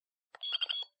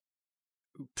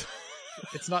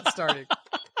It's not starting.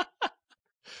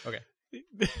 Okay.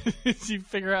 You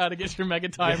figure out how to get your mega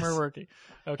timer working.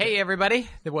 Okay. Hey, everybody.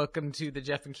 Welcome to the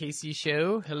Jeff and Casey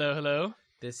Show. Hello, hello.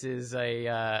 This is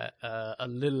a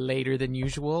little later than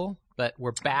usual, but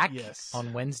we're back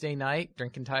on Wednesday night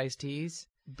drinking Thai's teas.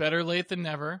 Better late than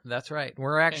never. That's right.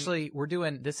 We're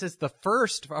doing, this is the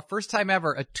first time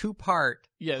ever, a two-part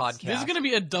podcast. This is going to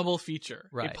be a double feature.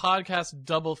 Right. A podcast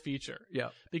double feature. Yeah.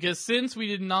 Because since we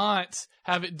did not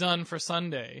have it done for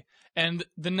Sunday, and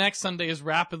the next Sunday is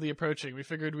rapidly approaching, we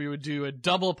figured we would do a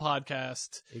double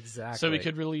podcast. Exactly. So we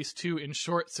could release two in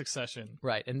short succession.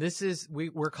 Right. And this is,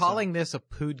 we're calling this a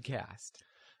Poodcast.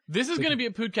 This is going to be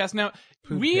a Poodcast. Now,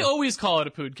 we always call it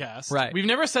a Poodcast. Right. We've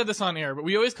never said this on air, but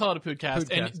we always call it a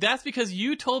Poodcast. And that's because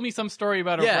you told me some story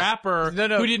about a rapper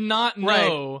who did not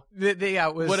know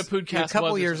it was, what a Poodcast was. A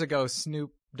couple years ago,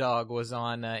 Snoop Dogg was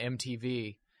on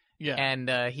MTV. Yeah.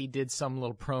 And he did some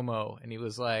little promo, and he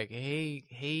was like,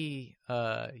 hey,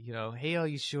 all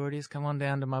you shorties, come on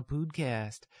down to my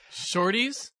Poodcast.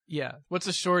 Shorties? Yeah. What's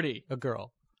a shorty? A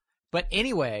girl. But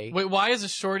anyway... Wait, why is a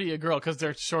shorty a girl? Because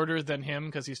they're shorter than him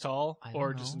because he's tall?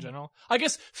 Or just in general? I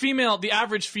guess the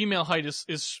average female height is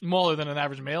smaller than an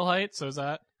average male height, so is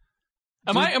that...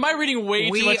 Am I reading way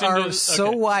too much into this? We are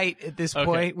so white at this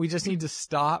point, we just need to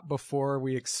stop before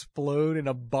we explode in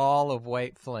a ball of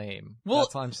white flame. Well,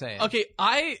 that's what I'm saying. Okay,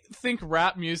 I think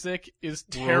rap music is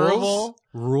terrible.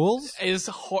 Rules? Is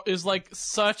like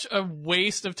such a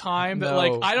waste of time that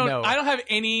I don't have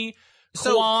any...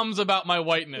 qualms about my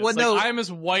whiteness. Well, I'm as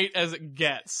white as it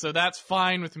gets, so that's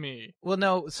fine with me. Well,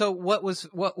 no. So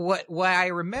why I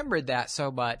remembered that so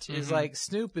much is like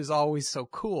Snoop is always so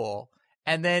cool,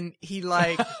 and then he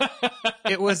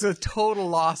it was a total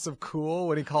loss of cool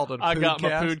when he called it a Poodcast. I got my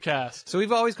Poodcast. So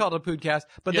we've always called it a Poodcast,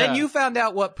 but then you found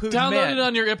out what Pood meant. Download it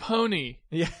on your iPony.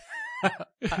 Yeah,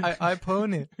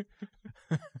 iPony.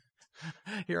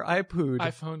 Your iPood.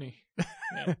 iPhony.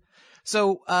 Yeah.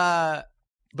 So,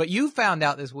 but you found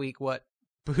out this week what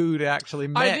Pood actually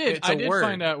meant. I did. It's a word.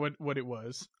 Find out what it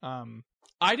was.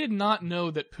 I did not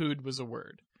know that Pood was a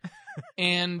word.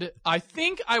 And I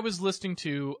think I was listening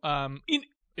to,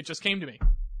 it just came to me.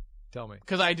 Tell me.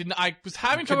 Because I was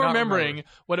having trouble remembering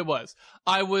what it was.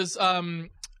 I was, when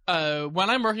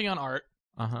I'm working on art,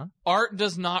 art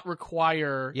does not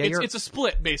require, it's a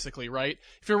split basically, right?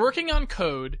 If you're working on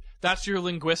code, that's your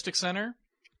linguistic center.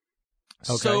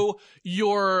 Okay. So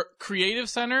your creative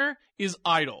center is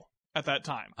idle at that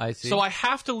time. I see. So I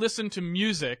have to listen to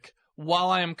music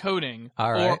while I am coding,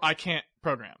 or I can't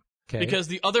program. Okay. Because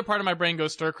the other part of my brain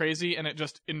goes stir crazy, and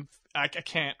I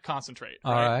can't concentrate.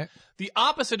 Right? All right. The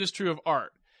opposite is true of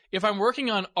art. If I'm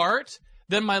working on art,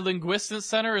 then my linguistic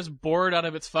center is bored out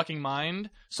of its fucking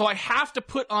mind. So I have to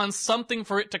put on something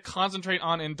for it to concentrate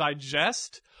on and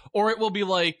digest, or it will be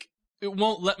like, it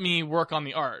won't let me work on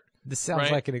the art. This sounds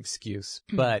like an excuse,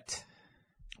 but...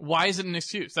 Why is it an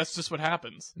excuse? That's just what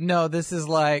happens. No, this is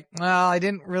like, well, I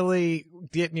didn't really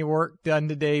get any work done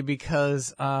today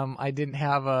because I didn't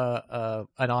have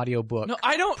an audiobook. No,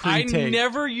 I don't. Pre-tape. I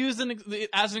never use it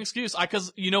as an excuse.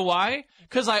 Because you know why?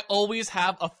 Because I always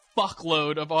have a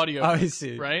fuckload of audio. I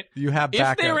see. Right? You have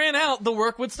backup. If they ran out, the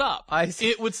work would stop. I see.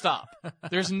 It would stop.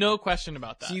 There's no question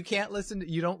about that. So you can't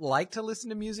you don't like to listen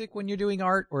to music when you're doing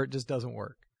art, or it just doesn't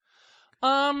work?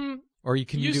 Or you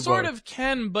do sort both? of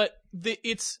can, but the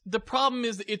problem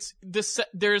is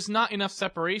there's not enough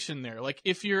separation there. Like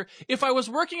if I was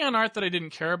working on art that I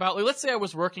didn't care about, like let's say I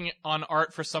was working on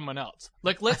art for someone else.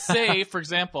 Like let's say, for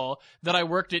example, that I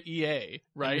worked at EA,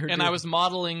 right? And I was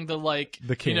modeling the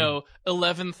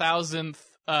 11,000th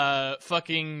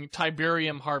fucking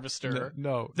Tiberium harvester.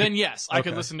 No. Then yes, I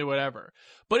could listen to whatever.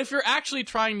 But if you're actually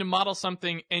trying to model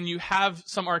something and you have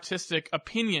some artistic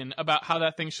opinion about how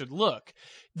that thing should look,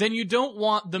 then you don't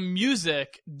want the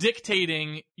music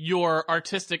dictating your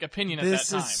artistic opinion at that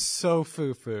time. This is so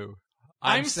foo-foo.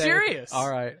 I'm serious. All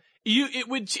right.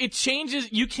 It changes.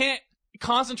 You can't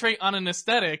concentrate on an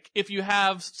aesthetic if you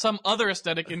have some other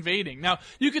aesthetic invading. Now,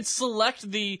 you could select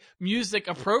the music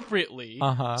appropriately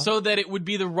so that it would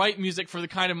be the right music for the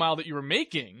kind of model that you were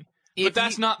making, but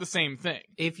that's not the same thing.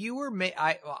 If you were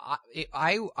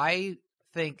I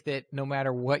think that no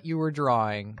matter what you were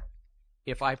drawing,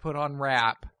 if I put on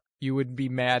rap, you would be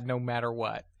mad no matter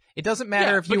what. It doesn't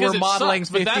matter if you were modeling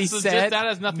 50 Cent. That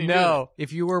has nothing to do with it.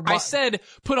 If you were... I said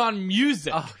put on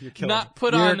music, not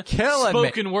put You're on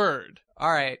spoken me. Word.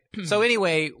 All right. So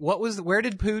anyway, where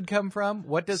did Pood come from?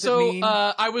 What does it mean?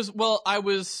 I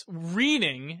was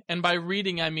reading, and by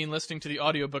reading I mean listening to the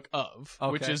audiobook of,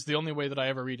 which is the only way that I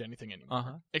ever read anything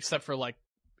anymore. Except for like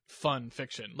fun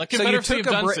fiction. Like Confederacy of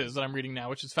Dunces that I'm reading now,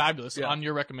 which is fabulous on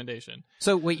your recommendation.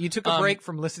 So wait, you took a break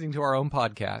from listening to our own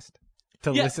podcast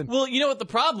to listen. Well, you know what the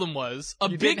problem was? A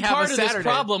big part of this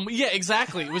problem. Yeah,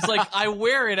 exactly. It was like, I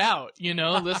wear it out,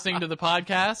 listening to the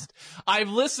podcast. I've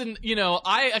listened,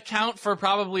 I account for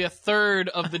probably a third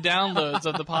of the downloads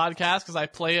of the podcast because I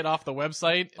play it off the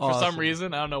website for some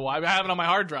reason. I don't know why. I have it on my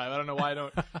hard drive. I don't know why I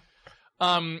don't.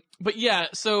 But yeah,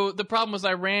 so the problem was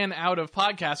I ran out of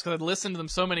podcasts because I'd listened to them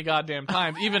so many goddamn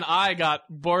times. Even I got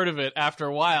bored of it after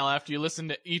a while. After you listen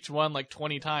to each one like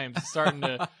 20 times, it's starting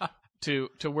to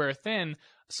wear thin.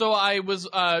 So I was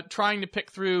trying to pick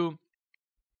through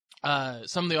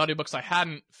some of the audiobooks I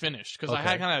hadn't finished because I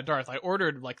had kind of dearth. I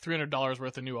ordered like $300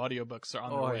 worth of new audiobooks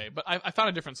on their way, but I found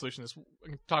a different solution.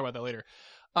 We can talk about that later.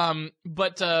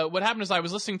 But what happened is I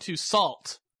was listening to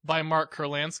Salt by Mark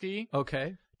Kurlansky.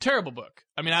 Okay. Terrible book.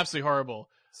 I mean, absolutely horrible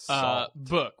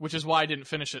book, which is why I didn't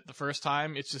finish it the first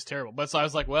time. It's just terrible. But so I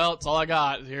was like, well, it's all I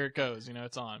got. Here it goes.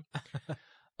 It's on.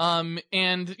 And,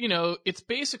 it's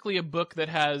basically a book that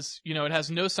has, it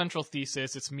has no central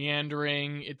thesis. It's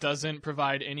meandering. It doesn't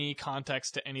provide any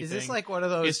context to anything. Is this like one of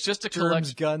those it's just a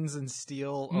Germs, Guns, and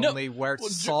Steel, only where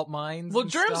it's salt mines? Well,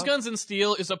 Germs, Guns, and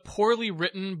Steel is a poorly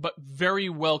written but very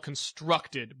well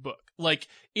constructed book. Like,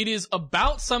 it is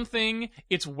about something.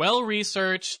 It's well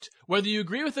researched. Whether you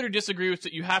agree with it or disagree with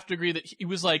it, you have to agree that he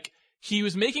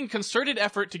was making concerted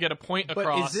effort to get a point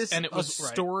across. But is this and it was a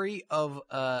story of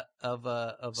a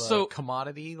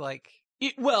commodity? Like,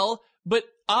 but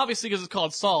obviously because it's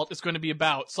called Salt, it's going to be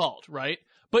about salt, right?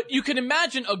 But you can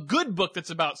imagine a good book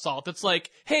that's about salt. It's like,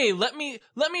 hey, let me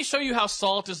show you how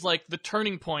salt is like the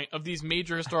turning point of these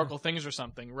major historical things or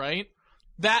something, right?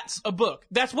 That's a book.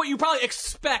 That's what you probably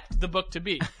expect the book to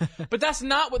be. But that's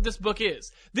not what this book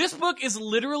is. This book is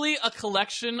literally a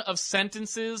collection of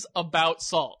sentences about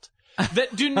salt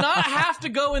that do not have to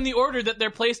go in the order that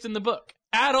they're placed in the book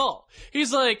at all.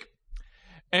 He's like,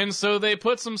 and so they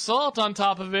put some salt on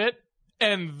top of it,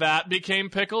 and that became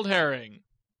pickled herring.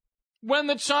 When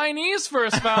the Chinese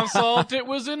first found salt, it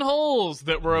was in holes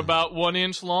that were about 1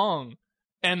 inch long,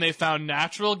 and they found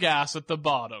natural gas at the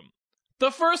bottom. The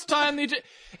first time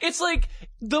it's like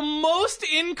the most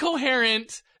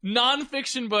incoherent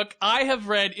nonfiction book I have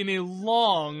read in a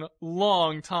long,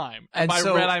 long time. And by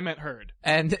read, I meant heard.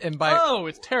 And by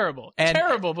it's terrible.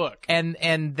 Terrible book.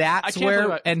 And that's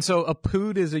where and so a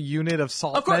pood is a unit of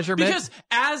salt measurement. Because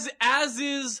as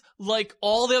is like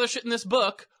all the other shit in this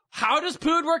book, how does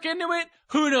pood work into it?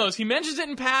 Who knows? He mentions it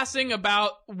in passing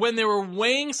about when they were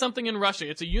weighing something in Russia.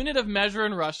 It's a unit of measure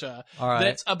in Russia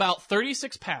that's about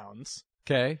 36 pounds.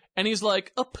 Okay. And he's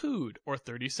like, a pood, or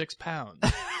 36 pounds.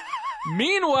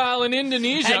 Meanwhile, in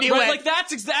Indonesia,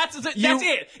 that's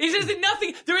it. He says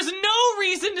nothing. There is no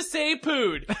reason to say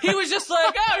pood. He was just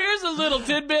like, here's a little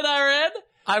tidbit I read.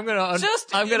 I'm gonna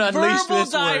unleash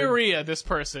this diarrhea. Word. This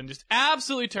person just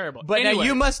absolutely terrible. But anyway, now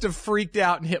you must have freaked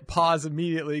out and hit pause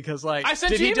immediately because I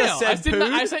sent you email.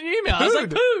 I sent you email. I was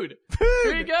like, pood.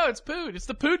 Here you go. It's pood. It's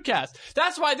the Poodcast.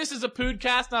 That's why this is a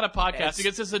Poodcast, not a podcast,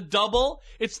 because it's a double.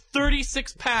 It's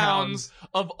 36 pounds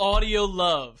of audio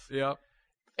love. Yep.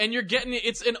 And you're getting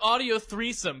it's an audio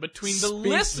threesome between the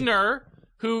listener,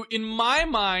 who in my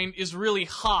mind is really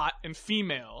hot and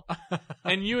female,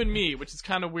 and you and me, which is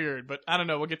kind of weird, but I don't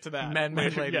know. We'll get to that.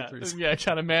 Man-lady threesome. Yeah,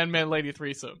 kind of man-lady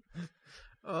threesome.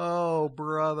 Oh,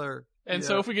 brother. And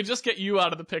so if we could just get you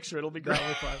out of the picture, it'll be great.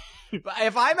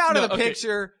 If I'm out of the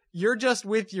picture, you're just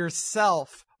with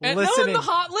yourself. And listening. No, the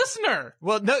hot listener.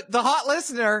 Well, no, the hot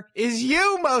listener is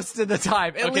you most of the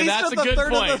time. At least that's for a the good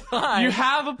third point. of the time. You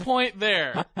have a point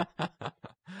there.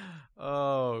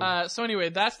 Oh. So anyway,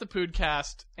 that's the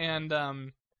Poodcast, and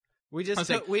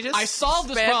I solved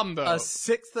this problem though. A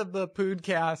sixth of the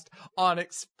Poodcast on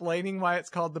explaining why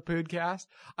it's called the Poodcast.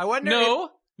 I wonder.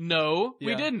 No,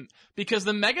 we didn't, because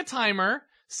the mega timer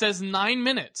says 9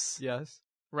 minutes. Yes.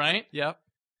 Right. Yep.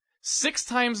 6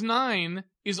 times 9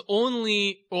 is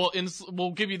only,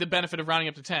 we'll give you the benefit of rounding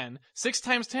up to 10. 6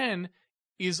 times 10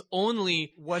 is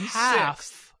only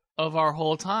half of our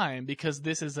whole time, because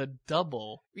this is a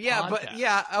double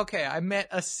podcast. Okay. I meant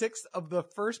a sixth of the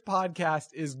first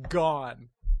podcast is gone.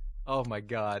 Oh my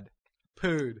God.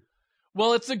 Pood.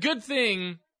 Well, it's a good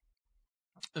thing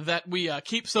that we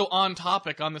keep so on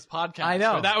topic on this podcast. I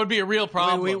know. That would be a real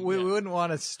problem. We wouldn't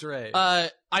want to stray.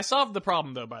 I solved the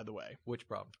problem, though, by the way. Which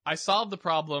problem? I solved the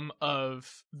problem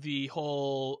of the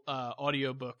whole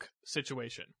audiobook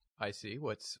situation. I see.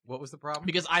 What was the problem?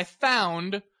 Because I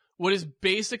found what is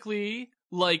basically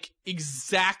like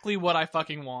exactly what I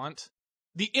fucking want.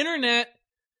 The internet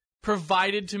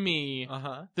provided to me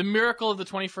the miracle of the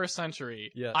 21st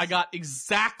century, I got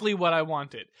exactly what I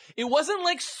wanted. It wasn't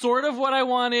like sort of what I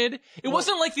wanted. It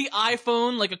wasn't like the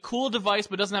iPhone, like a cool device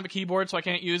but doesn't have a keyboard so I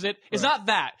can't use it. It's not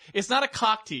that. It's not a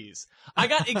cock tease. I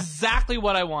got exactly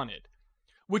what I wanted,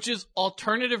 which is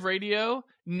alternative radio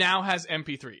now has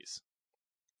MP3s.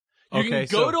 You can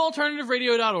go to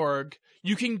alternativeradio.org.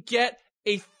 You can get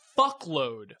a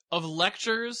fuckload of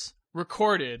lectures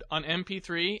recorded on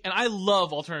MP3, and I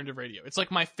love alternative radio. It's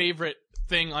like my favorite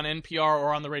thing on NPR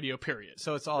or on the radio, period.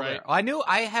 So it's all there.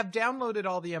 I have downloaded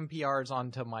all the NPRs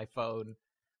onto my phone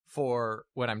for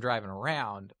when I'm driving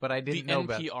around, but I didn't know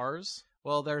about NPRs?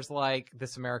 Well, there's like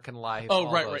This American Life.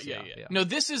 Oh, right, yeah. No,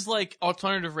 this is like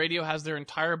alternative radio has their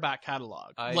entire back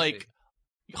catalog. I see.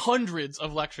 Hundreds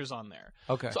of lectures on there.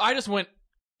 Okay. So I just went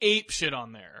ape shit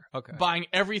on there. Okay. Buying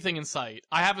everything in sight.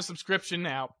 I have a subscription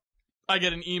now. I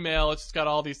get an email. It's just got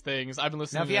all these things. I've been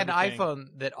listening to everything. Now, if you had an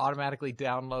iPhone that automatically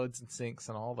downloads and syncs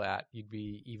and all that, you'd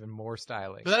be even more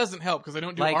stylish. But that doesn't help because I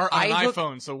don't do art on an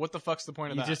iPhone, so what the fuck's the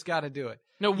point of that? You just got to do it.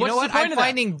 No, what's the point of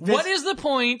that? What is the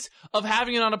point of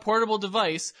having it on a portable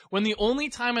device when the only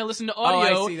time I listen to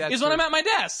audio is when I'm at my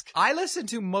desk? I listen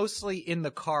to mostly in the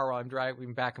car while I'm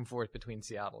driving back and forth between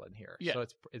Seattle and here. Yeah. So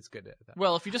it's good at that.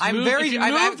 Well, if you just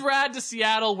moved Rad to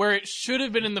Seattle where it should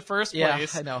have been in the first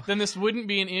place, I know. Then this wouldn't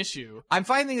be an issue. I'm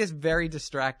finding this very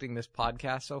distracting, this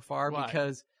podcast so far. Why?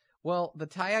 Because, well, the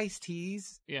Thai iced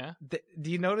teas. Yeah.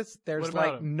 Do you notice there's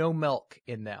like no milk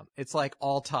in them? It's like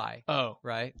all Thai. Oh.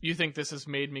 Right? You think this has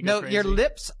made me go crazy? Your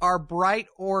lips are bright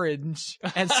orange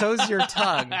and so's your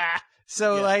tongue.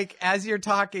 So like as you're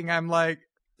talking, I'm like,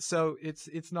 so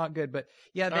it's not good. But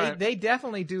yeah, they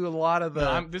definitely do a lot of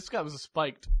the. No, this guy was a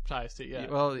spiked Thai tea. Yeah.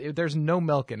 Well, there's no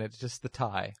milk in it. It's just the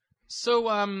Thai.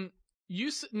 So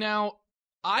now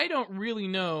I don't really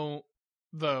know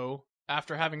though.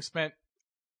 After having spent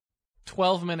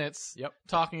 12 minutes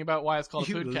talking about why it's called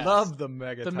a Foodcast. You love the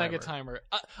Mega Timer. The Mega Timer.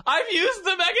 I've used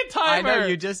the Mega Timer. I know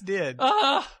you just did.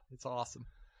 It's awesome.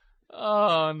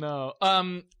 Oh no.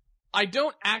 I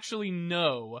don't actually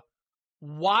know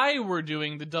why we're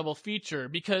doing the double feature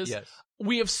because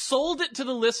we have sold it to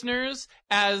the listeners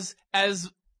as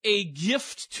a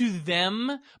gift to them,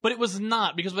 but it was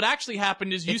not, because what actually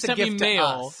happened is you sent me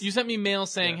mail. You sent me mail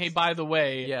saying, "Hey, by the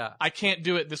way, I can't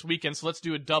do it this weekend, so let's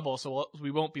do a double, so we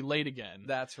won't be late again."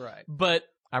 That's right. But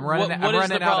I'm running. What is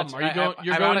the problem? Are you going?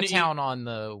 You're going out of town on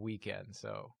the weekend,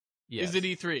 so yes. Is it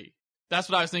E3? That's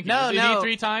what I was thinking. No, is it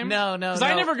E3 time? No. Because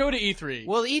I never go to E3.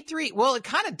 Well, E3. Well, it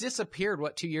kind of disappeared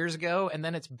 2 years ago, and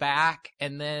then it's back,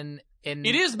 and then.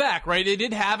 It is back, right? They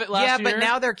did have it last year. Yeah, but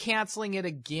now they're canceling it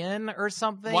again or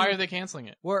something. Why are they canceling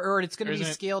it? Or it's going to be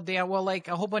scaled down. Well, like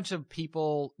a whole bunch of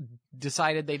people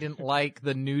decided they didn't like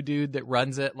the new dude that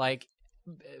runs it, like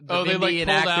Vivendi and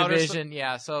Activision.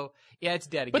 Yeah, so it's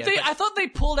dead again. But I thought they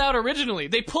pulled out originally.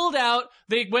 They pulled out.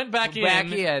 They went back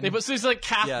in. So it's like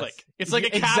Catholic. Yes. It's like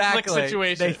a Catholic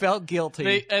situation. They felt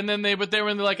guilty. They're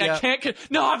like, I can't.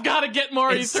 No, I've got to get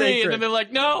more E3. Sacred. And then they're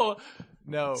like, no.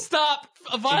 Stop.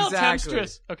 A vile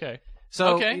temptress. Okay.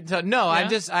 So no, I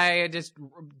just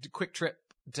quick trip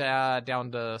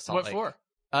down to Salt Lake. What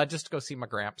for? Just to go see my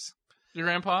gramps. Your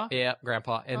grandpa? Yeah,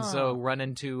 grandpa. And so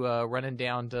running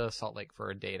down to Salt Lake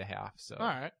for a day and a half. So all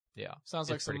right. Yeah.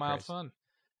 Sounds like some mild fun.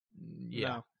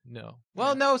 Yeah. No.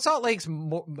 Well, no, Salt Lake's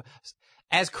more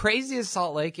as crazy as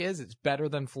Salt Lake is, it's better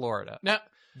than Florida. No.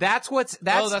 That's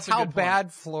how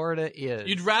bad Florida is.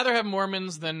 You'd rather have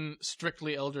Mormons than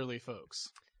strictly elderly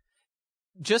folks.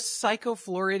 Just psycho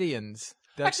Floridians.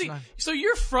 So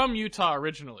you're from Utah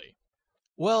originally.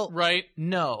 Well, right?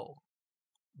 No.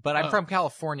 But I'm from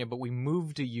California, but we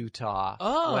moved to Utah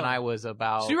when I was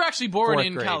about. So you were actually born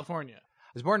in grade. California.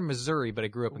 I was born in Missouri, but I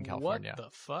grew up in California. What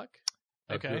the fuck?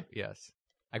 Okay. Yes.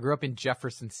 I grew up in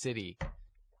Jefferson City.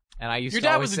 And I used Your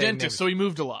dad was a dentist, so he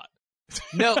moved a lot.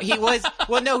 No, he was.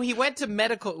 Well, no, he went to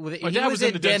medical. He was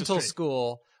in dental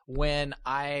school when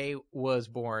I was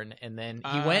born, and then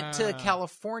he went to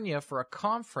California for a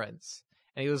conference,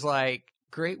 and he was like,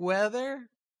 "Great weather,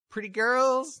 pretty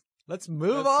girls, let's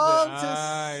move on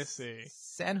to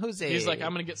San Jose." He's like,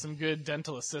 "I'm gonna get some good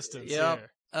dental assistants here."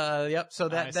 Yep. So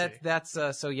that's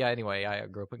so yeah. Anyway, I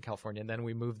grew up in California, and then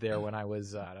we moved there when I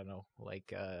was I don't know,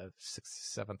 like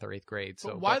 6th, 7th, or 8th grade.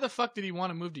 So why the fuck did he want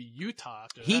to move to Utah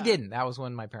after that? He didn't. That was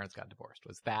when my parents got divorced.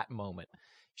 Was that moment?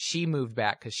 She moved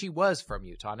back because she was from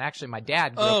Utah, and actually my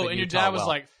dad grew up in Utah. And your dad was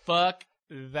like, "Fuck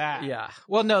that. Yeah.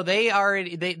 Well, no, they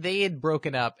had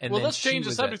broken up, and well, then let's change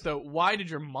the subject though. Why did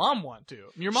your mom want to?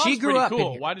 Your mom's pretty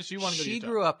cool. Why did she want to go to Utah?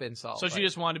 She grew up in Salt Lake. So she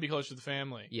just wanted to be closer to the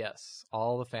family. Yes,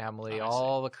 all the family,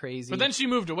 all the crazy. But then she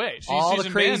moved away. She's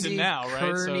in Bandon now, right?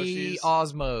 Kearney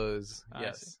Osmos.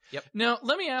 Yes. Yep. Now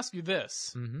let me ask you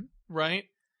this, right?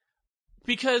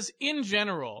 Because in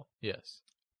general, yes.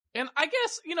 And I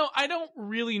guess, I don't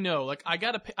really know. Like,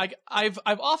 I've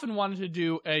often wanted to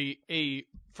do a,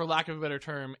 for lack of a better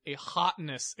term, a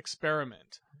hotness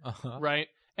experiment, right?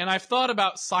 And I've thought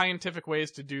about scientific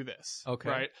ways to do this,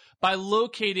 right? By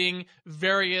locating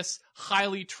various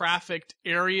highly trafficked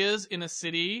areas in a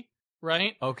city,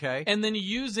 right? Okay. And then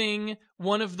using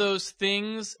one of those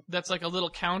things that's like a little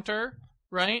counter,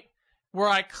 right? Where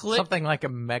I click something like a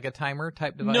mega timer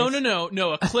type device.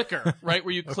 No, a clicker, right?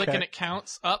 Where you click and it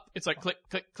counts up. It's like click,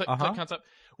 click, counts up.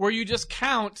 Where you just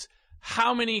count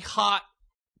how many hot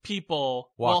people,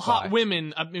 hot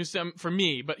women, for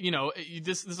me, but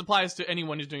this applies to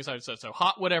anyone who's doing side stuff. So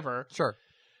hot, whatever. Sure.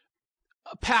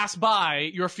 Pass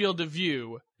by your field of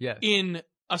view. Yes. In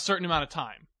a certain amount of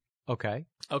time. Okay.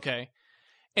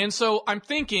 And so I'm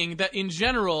thinking that in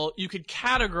general, you could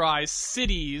categorize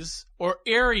cities or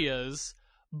areas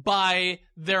by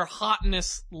their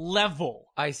hotness level.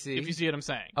 I see. If you see what I'm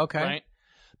saying. Okay. Right?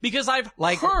 Because I've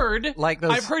heard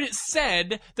it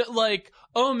said that like,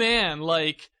 oh man,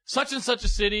 like such and such a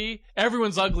city,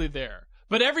 everyone's ugly there.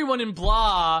 But everyone in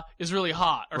blah is really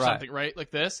hot or something, right?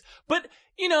 Like this. But,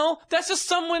 that's just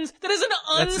that is an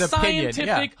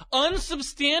unscientific,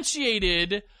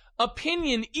 unsubstantiated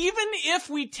opinion, even if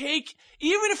we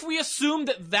assume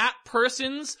that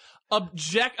person's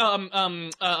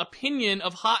opinion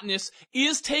of hotness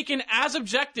is taken as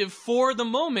objective for the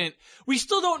moment, we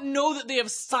still don't know that they have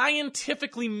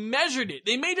scientifically measured it.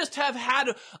 They may just have had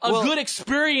a good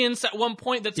experience at one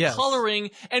point that's coloring,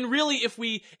 and really if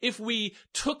we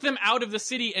took them out of the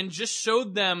city and just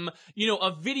showed them,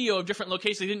 a video of different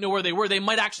locations, they didn't know where they were, they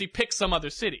might actually pick some other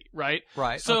city, right?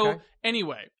 Right. So,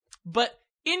 anyway, but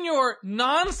in your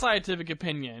non-scientific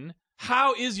opinion,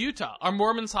 how is Utah? Are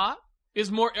Mormons hot?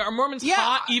 Are Mormons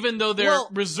hot even though they're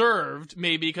reserved,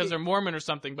 maybe because they're Mormon or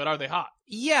something, but are they hot?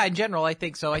 Yeah, in general, I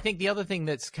think so. I think the other thing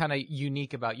that's kind of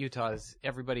unique about Utah is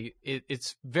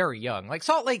it's very young. Like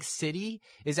Salt Lake City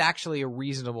is actually a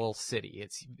reasonable city.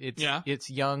 It's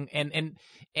young and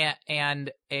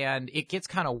it gets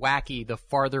kind of wacky the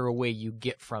farther away you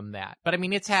get from that. But I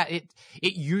mean, it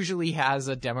usually has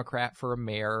a Democrat for a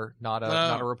mayor, not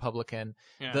a Republican.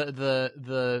 Yeah.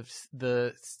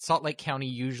 The Salt Lake County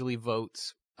usually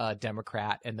votes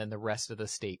Democrat, and then the rest of the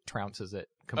state trounces it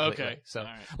completely. Okay. So,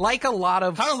 like a lot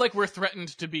of kind of like we're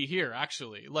threatened to be here,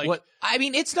 actually. Like, what I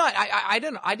mean, it's not. I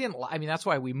didn't. I mean, that's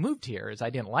why we moved here. Is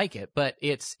I didn't like it, but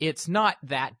it's not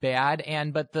that bad.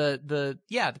 But the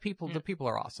people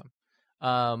are awesome.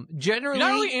 Generally, you're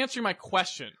not really answering my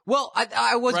question. Well,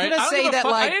 I was gonna say that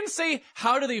I didn't say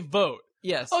how do they vote.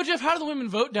 Yes. Oh, Jeff, how do the women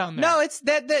vote down there? No, it's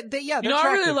that. Yeah.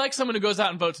 I really like someone who goes out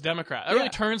and votes Democrat. That really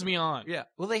turns me on. Yeah.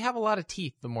 Well, they have a lot of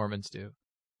teeth. The Mormons do.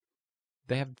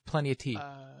 They have plenty of teeth.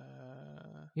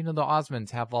 The Osmonds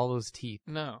have all those teeth.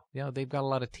 No. They've got a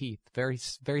lot of teeth. Very,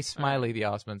 very smiley. The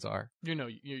Osmonds are.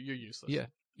 You're useless. Yeah.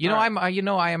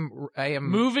 I am.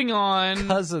 Moving on.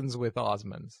 Cousins with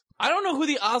Osmonds. I don't know who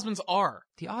the Osmonds are.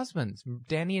 The Osmonds,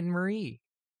 Danny and Marie.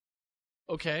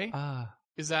 Okay.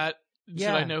 Is that? Should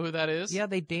I know who that is? Yeah,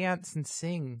 they dance and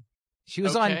sing. She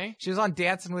was on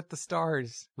Dancing with the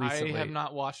Stars recently. I have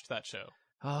not watched that show.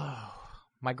 Oh,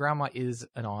 my grandma is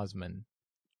an Osmond.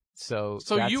 So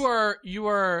you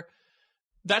are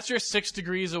that's your 6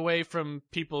 degrees away from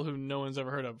people who no one's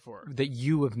ever heard of before. That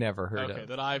you have never heard of. Okay,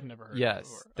 that I've never heard of.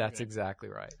 Yes, that's exactly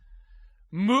right.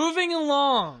 Moving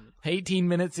along. 18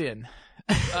 minutes in.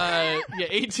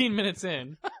 18 minutes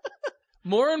in.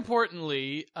 More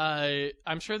importantly,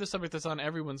 I'm sure the subject that's on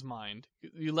everyone's mind.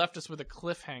 You left us with a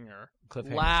cliffhanger.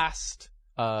 Last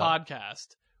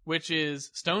podcast, which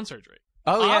is stone surgery.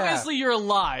 Oh, yeah. Obviously, you're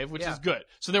alive, which is good.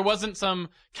 So there wasn't some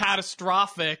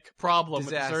catastrophic problem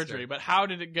with the surgery. But how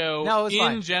did it go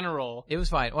in general? It was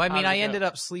fine. Well, I mean, I ended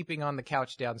up sleeping on the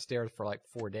couch downstairs for like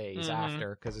 4 days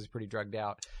after because I was pretty drugged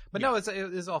out. But no,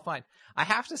 it was all fine. I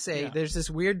have to say, there's this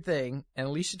weird thing, and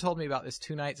Alicia told me about this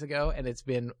 2 nights ago, and it's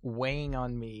been weighing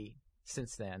on me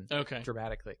since then. Okay.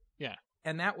 Dramatically. Yeah.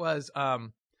 And that was,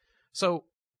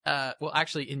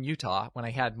 actually in Utah, when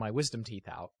I had my wisdom teeth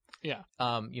out. Yeah.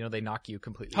 They knock you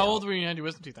completely How out. old were you when you had your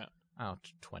wisdom teeth out? Oh,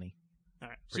 20. All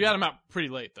right. So you had them out pretty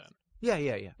late then. Yeah.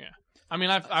 I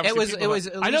mean, it was.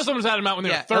 I know someone's had them out when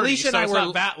they were 30, Alicia and so I it's were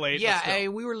not that late. Yeah,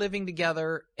 we were living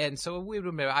together, and so I would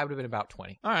have been about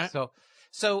 20. All right.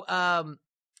 So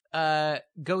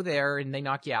go there and they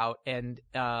knock you out, and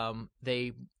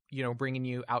they, bringing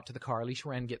you out to the car. Alicia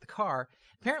ran and get the car.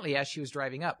 Apparently, as she was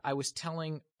driving up, I was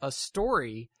telling a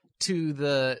story to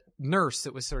the nurse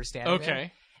that was sort of standing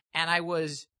there. And I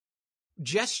was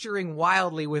gesturing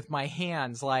wildly with my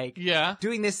hands, like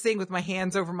doing this thing with my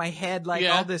hands over my head, like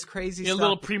all this crazy stuff. A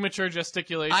little premature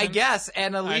gesticulation. I guess.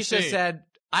 And Alicia said,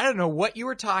 I don't know what you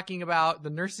were talking about. The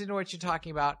nurse didn't know what you're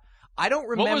talking about. I don't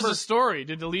remember. What was the story?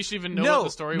 Did Alicia even know what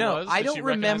the story was? I don't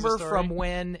remember from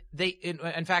when they,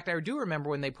 in fact, I do remember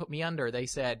when they put me under, they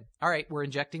said, all right, we're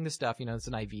injecting the stuff. It's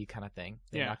an IV kind of thing.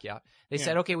 They knock you out. They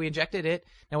said, okay, we injected it.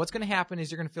 Now what's going to happen is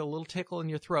you're going to feel a little tickle in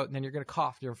your throat, and then you're going to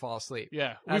cough and you're going to fall asleep.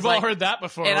 Yeah. We've all heard that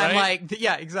before, and right? I'm like,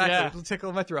 yeah, exactly. A little tickle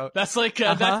in my throat. That's like,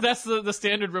 that's the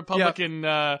standard Republican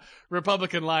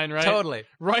line, right? Totally.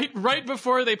 Right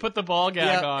before they put the ball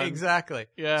gag on. Exactly.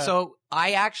 Yeah. So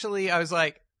I was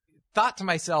like, thought to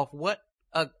myself, what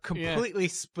a completely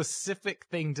specific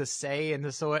thing to say, and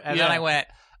then I went,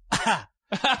 and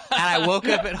I woke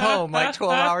up at home like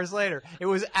 12 hours later. It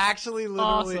was actually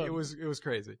literally, awesome. It was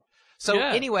crazy. So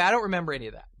anyway, I don't remember any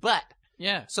of that, but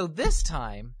so this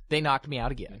time they knocked me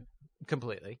out again,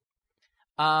 completely.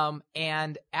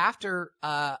 And after,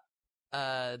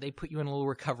 they put you in a little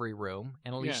recovery room,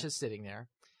 and Alicia's sitting there,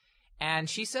 and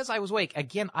she says I was awake.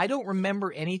 Again, I don't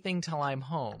remember anything till I'm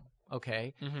home.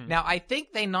 Okay. Mm-hmm. Now, I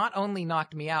think they not only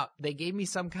knocked me out, they gave me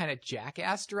some kind of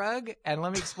jackass drug. And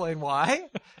let me explain why.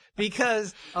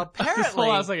 Because apparently. Hold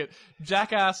on a second.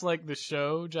 Jackass, like the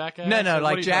show Jackass? No,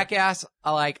 like Jackass,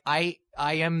 like I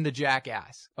am the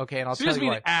jackass. Okay. And I'll tell you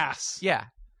why. Ass. Yeah.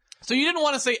 So you didn't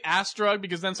want to say ass drug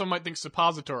because then someone might think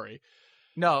suppository.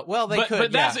 No, well, they could.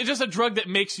 But that's just a drug that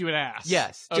makes you an ass.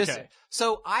 Yes. Okay.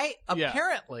 So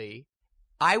apparently.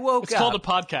 I woke up. It's called a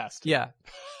podcast. Yeah.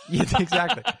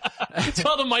 Exactly. It's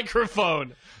called a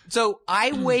microphone. So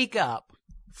I wake up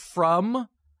from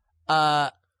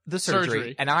the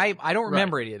surgery, and I don't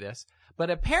remember any of this.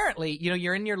 But apparently,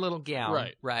 you're in your little gown,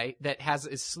 right? That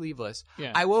is sleeveless.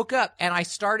 Yeah. I woke up and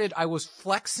I was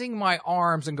flexing my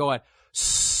arms and going,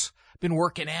 been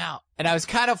working out. And I was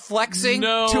kind of flexing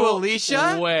to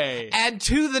Alicia and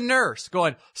to the nurse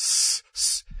going,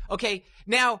 okay,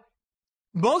 now,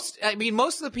 most of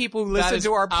the people who listen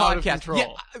to our podcast.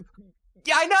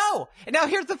 Yeah, I know. And now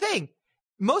here's the thing.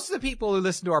 Most of the people who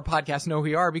listen to our podcast know who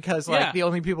we are because, the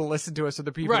only people who listen to us are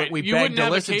the people that we beg to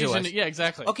listen to us. Yeah,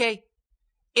 exactly. Okay.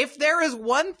 If there is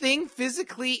one thing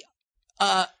physically,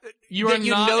 you are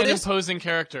not an imposing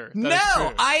character.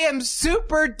 No, I am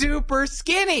super duper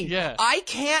skinny. Yeah. I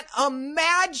can't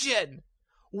imagine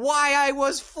why I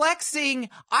was flexing.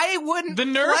 I wouldn't. The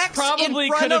nurse flex probably in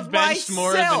front could have of benched myself.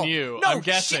 more than you. No, I'm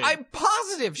guessing. I'm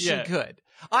positive she could.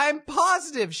 I'm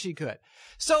positive she could.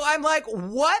 So I'm like,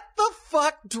 what the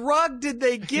fuck drug did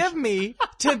they give me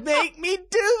to make me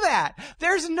do that?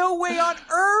 There's no way on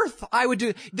earth I would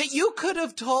do that. You could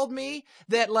have told me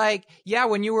that,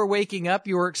 when you were waking up,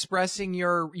 you were expressing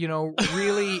your,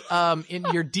 really, in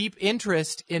your deep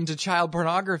interest into child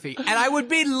pornography. And I would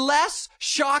be less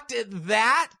shocked at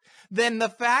that than the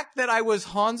fact that I was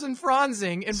Hans and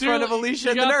Franzing in front of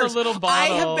Alicia and the nurse. I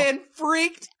have been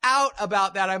freaked out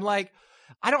about that. I'm like,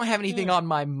 I don't have anything on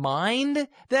my mind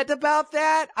about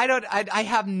that. I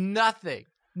have nothing.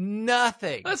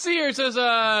 Nothing. Let's see here. It says,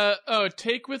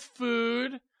 take with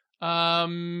food,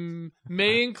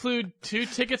 may include 2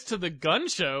 tickets to the gun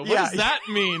show. What does that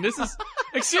mean?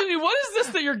 Excuse me, what is this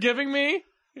that you're giving me?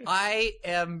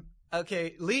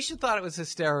 Okay, Alicia thought it was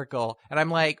hysterical, and I'm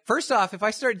like, first off, if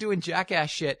I start doing jackass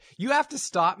shit, you have to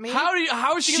stop me.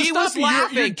 How is she gonna stop you?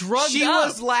 Laughing. You're drugged she up.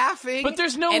 was laughing, but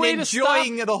there's no way to stop.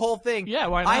 Enjoying the whole thing. Yeah,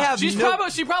 why not?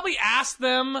 She probably asked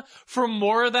them for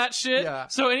more of that shit. Yeah.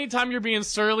 So anytime you're being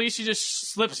surly, she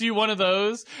just slips you one of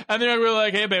those, and then we're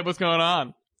like, "Hey, babe, what's going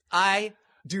on?" I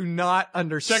do not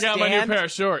understand. Check out my new pair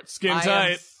of shorts, skin tight. I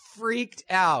am freaked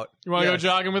out. You want to go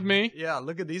jogging with me? Yeah,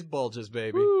 look at these bulges,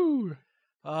 baby. Woo.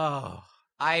 Oh.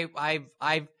 You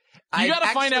gotta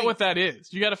find out what that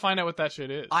is. You gotta find out what that shit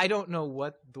is. I don't know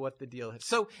what the deal is.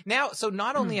 So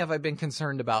not only have I been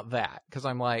concerned about that, because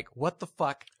I'm like, what the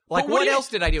fuck? Like, what else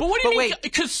did I do? But what do you mean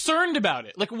concerned about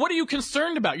it? Like, what are you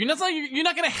concerned about? You're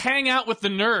not gonna hang out with the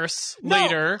nurse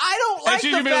later. I don't like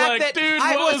the fact that dude,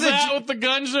 what was that with the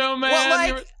gun show, man?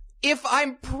 Well, if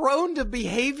I'm prone to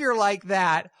behavior like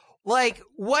that,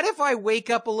 what if I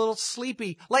wake up a little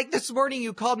sleepy? Like this morning,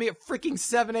 you called me at freaking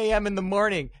 7 a.m. in the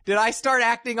morning. Did I start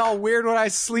acting all weird when I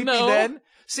was sleepy then?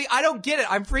 See, I don't get it.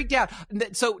 I'm freaked out.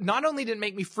 So not only did it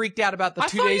make me freaked out about the 2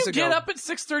 days ago. I thought you get up at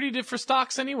 6:30 for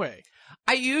stocks anyway.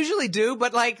 I usually do,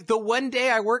 but like the one day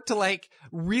I work till like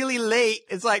really late,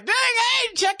 it's like, dang,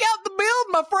 hey, check out the build,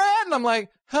 my friend. I'm like,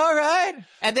 all right.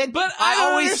 And then, but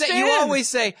you always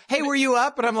say, hey, were you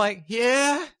up? And I'm like,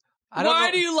 yeah.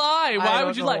 Why do you lie? Why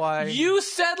would you lie? Why. You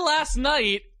said last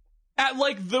night at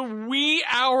like the wee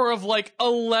hour of like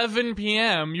 11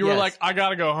 p.m., you were like, I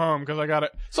gotta go home because I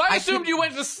gotta. So I assumed you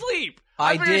went to sleep.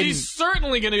 I figured he's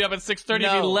certainly going to be up at 6:30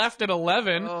 if he left at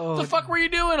 11. What the fuck were you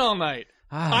doing all night?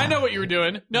 I know what you were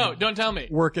doing. No, don't tell me.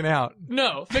 Working out.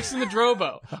 No, fixing the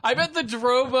Drobo. I bet the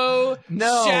Drobo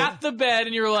shat the bed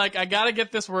and you were like, I got to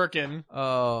get this working.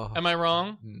 Oh. Am I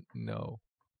wrong? No.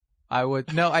 I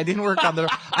didn't work on the,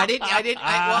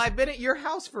 I've been at your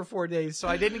house for 4 days, so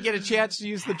I didn't get a chance to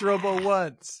use the Drobo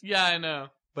once. Yeah, I know.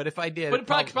 But if I did, but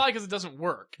probably because it doesn't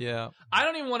work. Yeah. I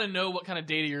don't even want to know what kind of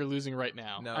data you're losing right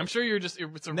now. No. I'm sure you're just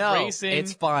erasing.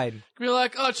 It's fine. You're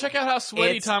like, oh, check out how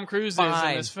sweaty Tom Cruise is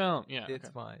in this film. Yeah, it's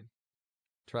fine.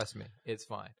 Trust me, it's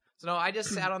fine. So no, I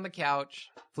just sat on the couch,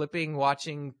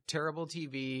 watching terrible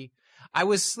TV. I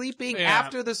was sleeping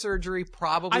after the surgery,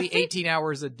 probably 18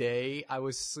 hours a day. I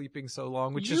was sleeping so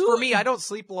long, which is for me. I don't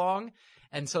sleep long,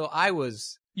 and so I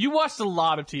was. You watched a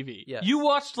lot of TV. Yes. You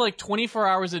watched like 24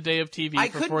 hours a day of TV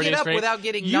for 4 days straight. I couldn't get up without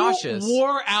getting nauseous. You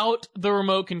wore out the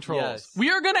remote controls. Yes.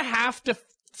 We are going to have to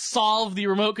solve the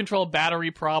remote control battery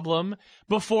problem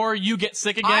before you get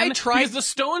sick again. Because the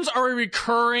stones are a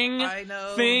recurring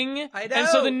thing. I know. And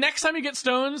so the next time you get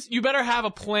stones, you better have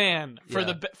a plan for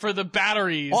the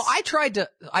batteries. Well, I tried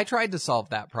to solve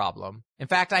that problem. In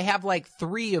fact, I have like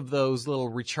 3 of those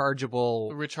little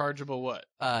rechargeable what?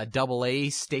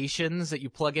 AA stations that you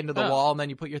plug into the wall and then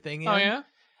you put your thing in. Oh yeah?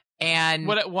 And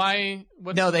why?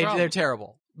 They're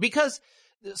terrible. Because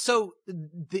so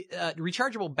the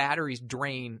rechargeable batteries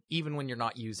drain even when you're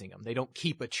not using them. They don't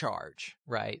keep a charge,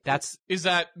 right?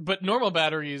 But normal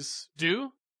batteries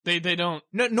do? They don't.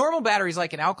 No, normal batteries,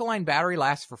 like an alkaline battery,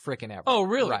 lasts for frickin' ever. Oh,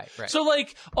 really? Right. So,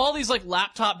 like, all these, like,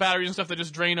 laptop batteries and stuff that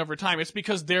just drain over time, it's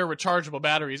because they're rechargeable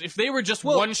batteries. If they were just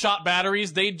one-shot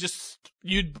batteries,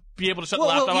 you'd be able to shut the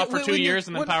laptop off for 2 years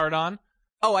and then power it on?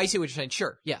 Oh, I see what you're saying.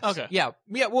 Sure. Yes. Okay. Yeah.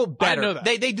 Well, better. I know that.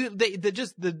 They do. They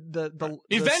just the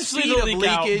eventually they'll leak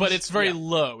out, but it's very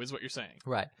low, is what you're saying.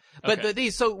 Right. But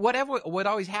what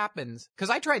always happens, because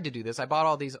I tried to do this. I bought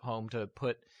all these at home to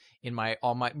put in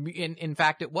in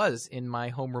fact, it was in my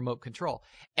home remote control.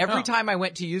 Every time I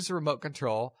went to use the remote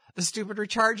control, the stupid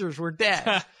rechargers were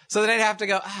dead. So then I'd have to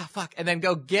go, fuck, and then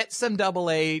go get some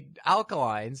AA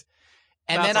alkalines.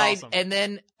 And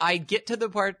then I get to the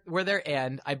part where they're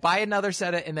end. I buy another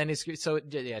set of, and then it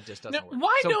just doesn't work.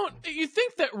 Why don't you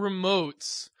think that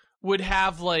remotes would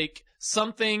have like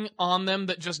something on them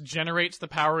that just generates the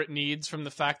power it needs from the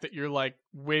fact that you're like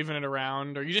waving it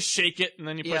around, or you just shake it and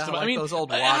then you push the button? Like those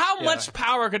old how much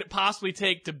power could it possibly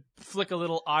take to flick a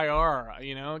little IR?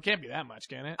 You know, it can't be that much,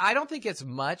 can it? I don't think it's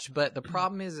much, but the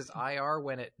problem is IR,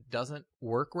 when it doesn't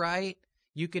work right,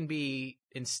 you can be,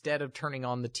 instead of turning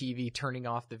on the TV, turning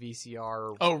off the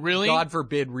VCR. Oh, really? God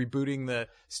forbid, rebooting the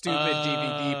stupid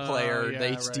DVD player,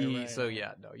 the HD. Right. So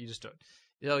yeah, no, you just don't.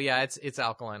 Oh yeah, it's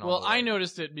alkaline. Well, I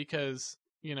noticed it because,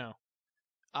 you know,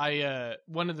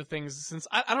 one of the things, since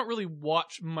I don't really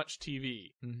watch much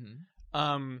TV,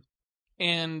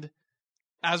 and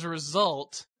as a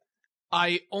result,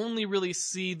 I only really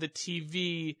see the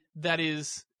TV that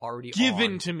is already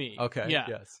given on. To me. Okay. Yeah.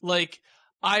 Yes. Like,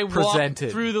 I walk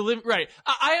through the living. Right.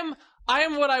 I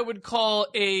am what I would call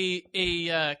a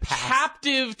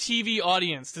captive TV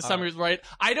audience to some reason, right?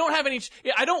 I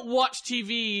don't watch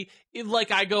TV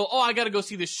like I go, I gotta go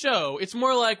see this show. It's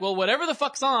more like, well, whatever the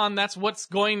fuck's on, that's what's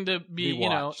going to be, you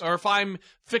know, or if I'm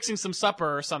fixing some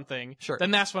supper or something,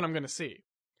 then that's what I'm gonna see.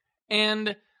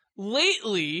 And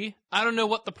lately, I don't know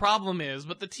what the problem is,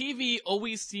 but the TV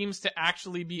always seems to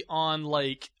actually be on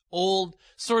like old,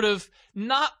 sort of,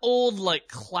 not old like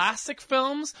classic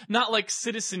films, not like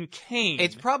Citizen Kane.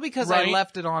 It's probably because I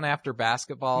left it on after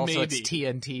basketball, so it's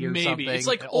TNT or something. It's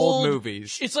like old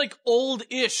movies. It's like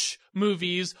old-ish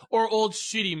movies or old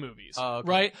shitty movies,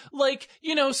 right? Like,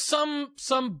 you know,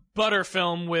 some butter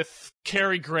film with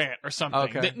Cary Grant or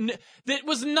something that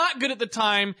was not good at the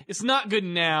time. It's not good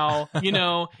now. You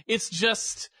know, it's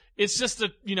just a,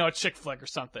 you know, a chick flick or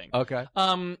something. Okay.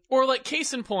 Or like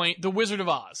case in point, The Wizard of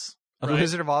Oz. Right?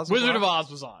 Wizard of Oz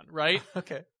was on, right?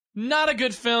 Okay. Not a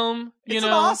good film, It's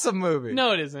an awesome movie.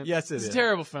 No, it isn't. Yes, it's a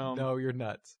terrible film. No, you're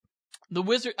nuts. The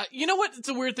Wizard, you know what? It's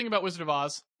a weird thing about Wizard of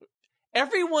Oz.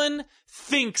 Everyone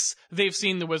thinks they've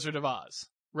seen The Wizard of Oz,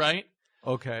 right?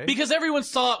 Okay. Because everyone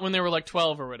saw it when they were like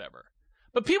 12 or whatever.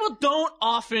 But people don't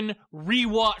often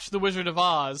rewatch The Wizard of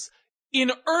Oz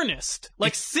in earnest.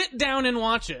 Like, sit down and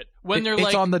watch it when they're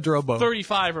it's on the Drobo.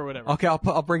 35 or whatever. Okay,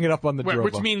 I'll bring it up on the Drobo.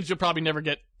 Which means you'll probably never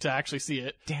get to actually see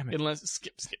it. Damn it. Unless,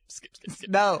 skip.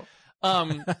 No.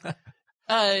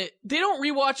 They don't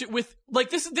rewatch it with, like,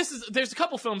 there's a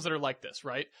couple films that are like this,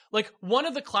 right? Like, one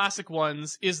of the classic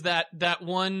ones is that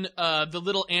one, the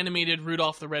little animated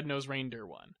Rudolph the Red-Nosed Reindeer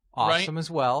one. Awesome, right? As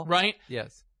well. Right?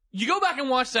 Yes. You go back and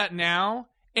watch that now,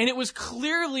 and it was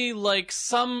clearly like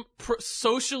some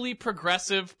socially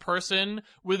progressive person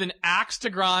with an axe to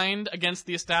grind against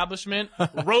the establishment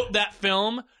wrote that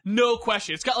film. No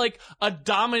question. It's got like a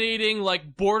dominating,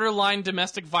 like borderline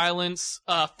domestic violence,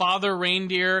 father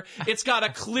reindeer. It's got a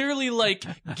clearly like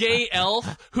gay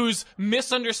elf who's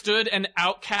misunderstood and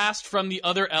outcast from the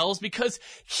other elves because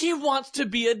he wants to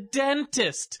be a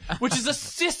dentist, which is a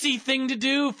sissy thing to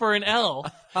do for an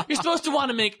elf. You're supposed to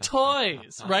want to make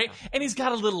toys, right? And he's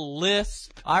got a little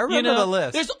lisp. I remember the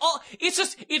lisp.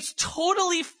 It's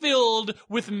totally filled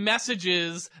with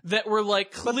messages that were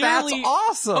like clearly. But that's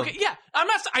awesome. Okay, yeah.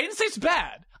 I didn't say it's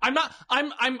bad.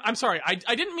 I'm sorry. I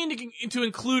didn't mean to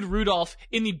include Rudolph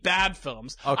in the bad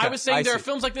films. Okay, I was saying there are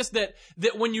films like this that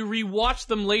when you rewatch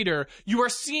them later, you are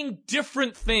seeing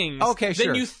different things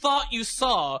than you thought you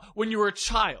saw when you were a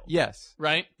child. Yes.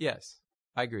 Right? Yes.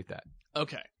 I agree with that.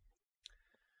 Okay.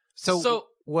 So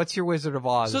what's your Wizard of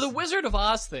Oz? So the Wizard of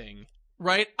Oz thing,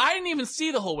 right? I didn't even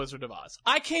see the whole Wizard of Oz.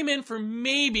 I came in for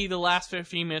maybe the last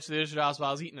 15 minutes of the Wizard of Oz while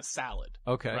I was eating a salad.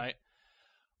 Okay. Right?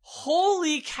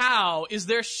 Holy cow, is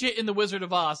there shit in the Wizard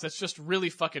of Oz that's just really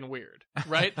fucking weird,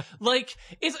 right? Like,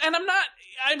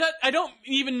 I don't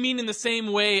even mean in the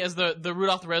same way as the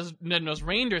Rudolph the Red-Nosed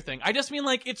Reindeer thing. I just mean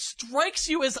like, it strikes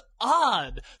you as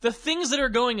odd. The things that are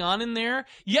going on in there.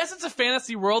 Yes, it's a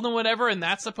fantasy world and whatever, and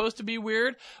that's supposed to be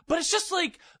weird, but it's just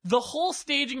like, the whole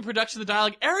staging, production, the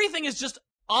dialogue, everything is just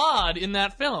odd in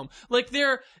that film. Like,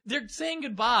 they're saying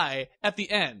goodbye at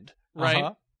the end, right?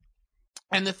 Uh-huh.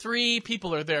 And the three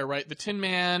people are there, right? The Tin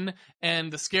Man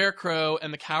and the Scarecrow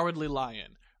and the Cowardly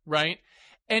Lion, right?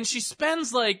 And she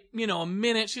spends like, a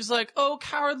minute. She's like, "Oh,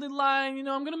 Cowardly Lion,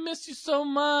 I'm going to miss you so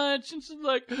much." And she's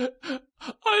like,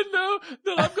 "I know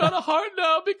that I've got a heart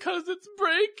now because it's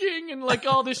breaking," and like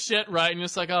all this shit, right? And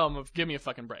it's like, "Oh, give me a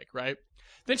fucking break," right?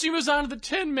 Then she moves on to the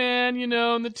Tin Man,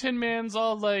 and the Tin Man's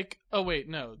all like, "Oh, wait,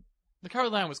 no. The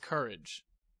Cowardly Lion was Courage."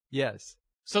 Yes.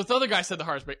 So the other guy said the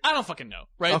heart's break. I don't fucking know,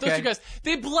 right? Okay. Those two guys,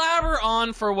 they blabber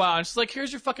on for a while. And she's like,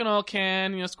 "Here's your fucking oil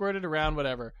can, squirt it around,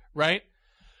 whatever," right?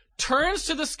 Turns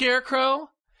to the Scarecrow.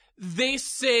 They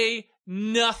say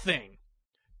nothing.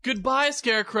 "Goodbye,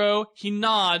 Scarecrow." He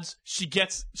nods.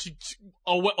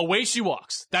 Away she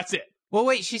walks. That's it. Well,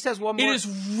 wait, she says one more. It is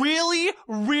really,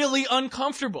 really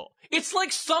uncomfortable. It's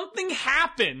like something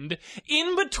happened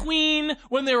in between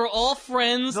when they were all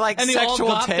friends like and they all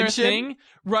got tension? Their thing,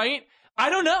 right? I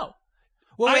don't know.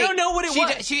 Well, wait, I don't know what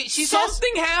it was. She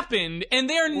something happened, and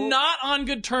they are not on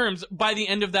good terms by the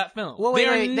end of that film. Well, they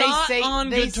are not on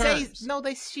good terms.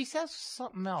 She says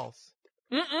something else.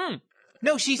 Mm-mm.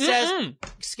 No, she says,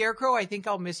 "Scarecrow, I think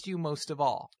I'll miss you most of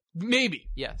all." Maybe.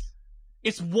 Yes.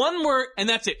 It's one word, and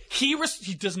that's it. He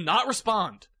does not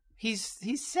respond. He's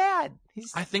sad.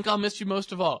 "I think I'll miss you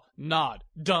most of all." Nod.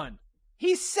 Done.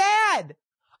 He's sad.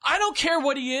 I don't care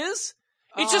what he is.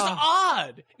 It's just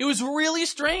odd. It was really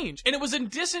strange. And it was a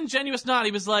disingenuous nod.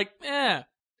 He was like,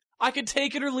 I could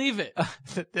take it or leave it.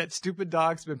 That stupid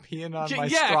dog's been peeing on my straw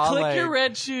Yeah, click leg. your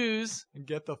red shoes. And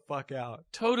get the fuck out.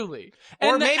 Totally.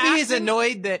 Or maybe he's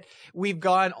annoyed that we've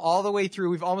gone all the way through.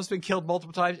 We've almost been killed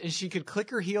multiple times, and she could click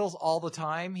her heels all the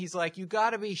time. He's like, "You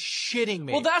gotta be shitting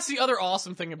me." Well, that's the other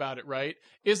awesome thing about it, right?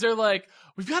 Is they're like,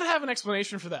 we've got to have an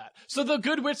explanation for that. So the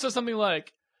Good Witch says something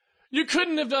like, "You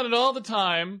couldn't have done it all the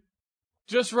time.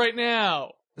 Just right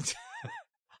now."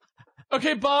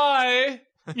 Okay, bye.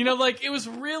 It was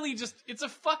really it's a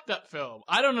fucked up film.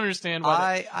 I don't understand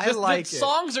why. I like it. The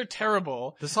songs are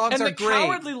terrible. The songs are great. And the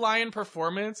Cowardly Lion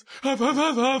performance is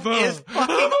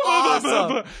fucking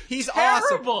awesome. He's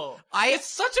terrible. Awesome. It's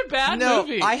such a bad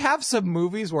movie. I have some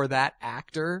movies where that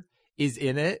actor is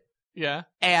in it. Yeah.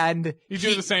 And he's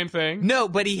doing the same thing. No,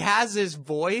 but he has this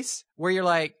voice where you're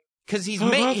like, because he's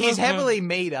heavily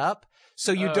made up.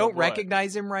 So you don't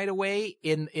recognize him right away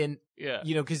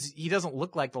because he doesn't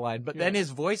look like the lion. But then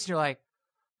his voice, and you're like,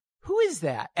 who is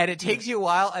that? And it takes you a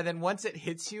while, and then once it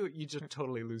hits you, you just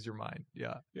totally lose your mind.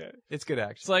 Yeah. It's good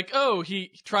action. It's like,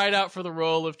 he tried out for the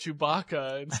role of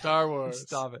Chewbacca in Star Wars.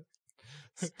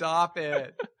 Stop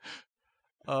it.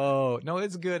 Oh, no,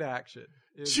 it's good action.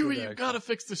 Chewie, you've got to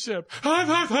fix the ship. There's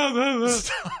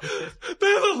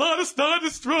a lot of Star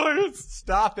Destroyers.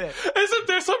 Stop it. Isn't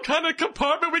there some kind of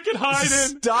compartment we can hide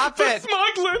in? Stop it.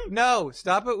 Smuggling. No,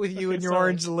 stop it with you and your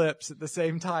orange lips at the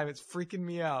same time. It's freaking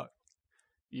me out.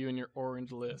 You and your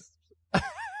orange lips.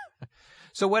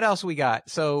 So what else we got?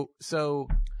 So.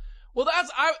 Well,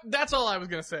 that's all I was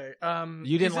gonna say.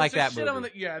 You didn't like that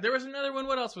movie? Yeah, there was another one.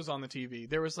 What else was on the TV?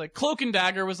 There was like Cloak and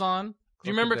Dagger was on. Do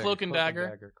you remember Cloak and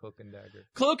Dagger? Cloak and Dagger.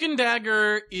 Cloak and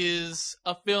Dagger is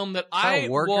a film that I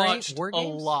watched a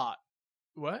lot.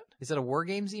 What? Is it a War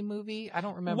Games-y movie? I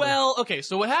don't remember. Well, okay,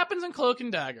 so what happens in Cloak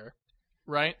and Dagger,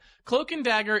 right? Cloak and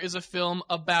Dagger is a film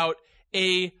about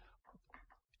a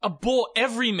boy,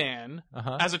 every man,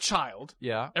 as a child.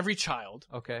 Yeah. Every child.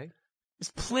 Okay.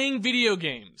 Is playing video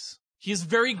games. He's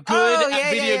very good at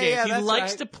video games. Yeah, he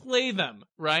likes to play them,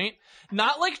 right?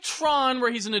 Not like Tron,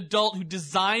 where he's an adult who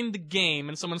designed the game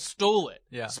and someone stole it.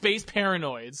 Yeah. Space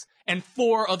Paranoids and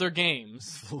 4 other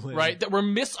games, right? That were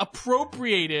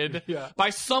misappropriated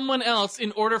by someone else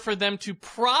in order for them to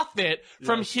profit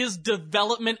from his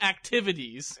development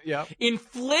activities in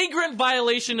flagrant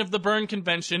violation of the Berne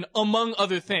Convention, among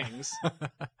other things.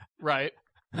 Right?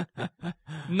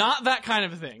 Not that kind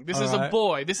of a thing. This is a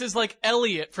boy. This is like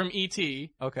Elliot from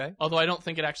E.T. Okay. Although I don't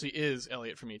think it actually is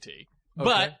Elliot from E.T. Okay.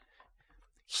 But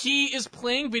he is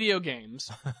playing video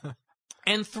games,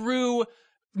 and through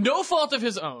no fault of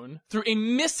his own, through a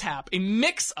mishap, a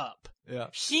mix-up,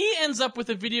 he ends up with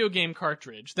a video game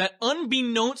cartridge that,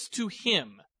 unbeknownst to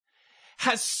him,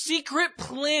 has secret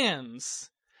plans.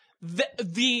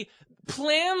 The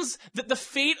plans that the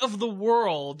fate of the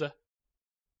world...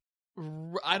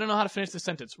 I don't know how to finish this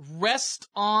sentence. Rest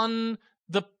on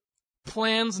the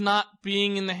plans not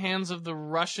being in the hands of the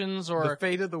Russians, or the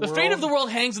fate of the world. The fate of the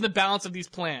world hangs in the balance of these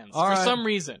plans for some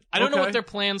reason. I don't know what they're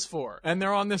plans for. And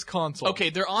they're on this console.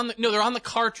 Okay, they're on the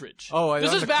cartridge. Oh,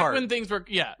 this is back when things were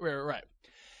right.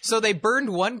 So they burned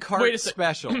one cart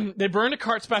special. They burned a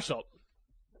cart special.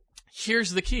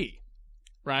 Here's the key,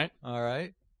 right? All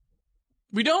right.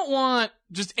 We don't want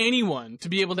just anyone to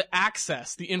be able to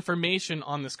access the information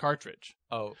on this cartridge.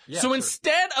 Oh, yeah. So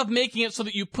instead of making it so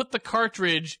that you put the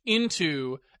cartridge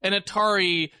into an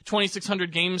Atari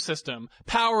 2600 game system,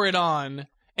 power it on,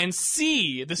 and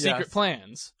see the secret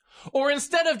plans, or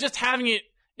instead of just having it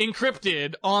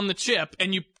encrypted on the chip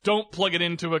and you don't plug it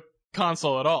into a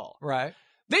console at all. Right.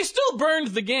 They still burned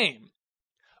the game.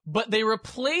 But they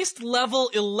replaced level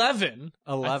 11,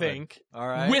 I think,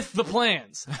 with the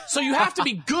plans. So you have to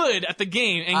be good at the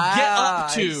game and get up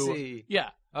to... I see.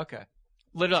 Yeah. Okay.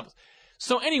 Lit it up.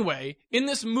 So anyway, in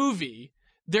this movie,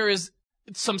 there is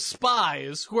some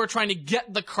spies who are trying to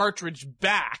get the cartridge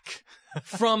back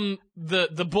from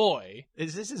the boy.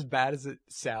 Is this as bad as it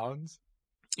sounds?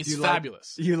 It's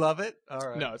fabulous. You love it? All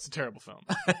right. No, it's a terrible film.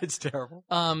 It's terrible.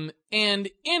 And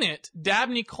in it,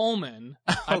 Dabney Coleman,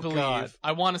 I believe,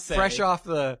 I want to say, fresh off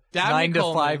the Dabney 9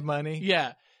 to 5 money.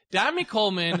 Yeah. Dabney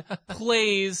Coleman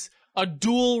plays a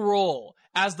dual role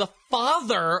as the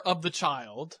father of the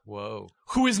child. Whoa.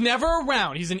 Who is never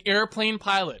around. He's an airplane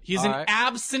pilot. He's an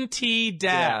absentee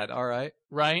dad. All right.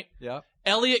 Right? Yeah.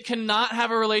 Elliot cannot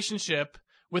have a relationship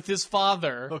with his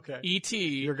father,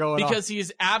 E.T., because he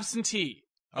is absentee.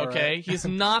 Okay? Right. He's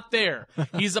not there.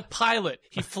 He's a pilot.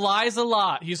 He flies a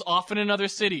lot. He's often in other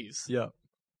cities. Yeah.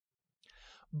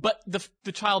 But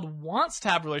the child wants to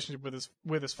have a relationship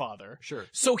with his father. Sure.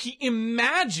 So he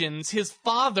imagines his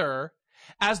father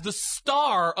as the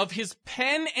star of his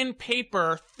pen and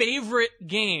paper favorite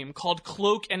game called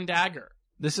Cloak and Dagger.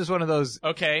 This is one of those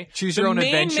choose your own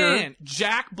adventure. adventure. The main man,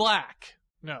 Jack Black.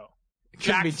 No.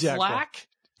 Jack Flack?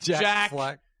 Jack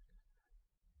Flack.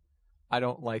 I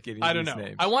don't like any of these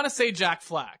names. I want to say Jack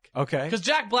Flack. Okay. Because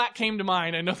Jack Black came to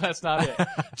mind. I know that's not it.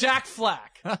 Jack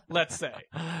Flack, let's say.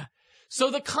 So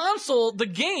the console, the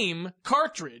game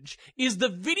cartridge, is the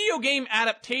video game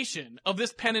adaptation of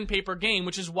this pen and paper game,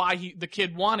 which is why the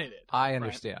kid wanted it. I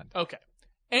understand. Right? Okay.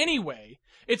 Anyway,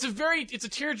 it's a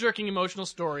tear-jerking emotional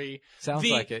story. Sounds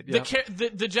like it. Yeah.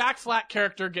 The Jack Flack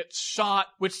character gets shot,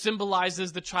 which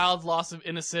symbolizes the child's loss of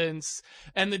innocence,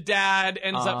 and the dad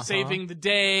ends up saving the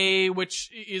day,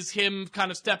 which is him kind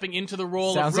of stepping into the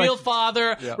role of real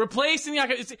father, replacing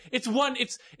the.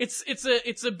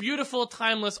 It's a beautiful,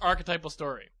 timeless, archetypal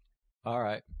story. All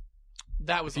right.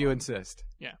 That was. If you insist.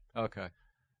 Yeah. Okay.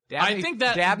 I think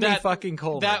Dabney fucking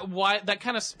Coleman. That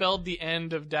kind of spelled the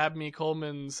end of Dabney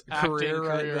Coleman's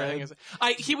career.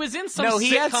 He was in some. No,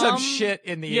 he had some shit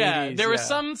in the 80s. Yeah, there was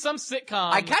some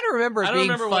sitcom. I kind of remember it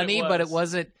being funny, but it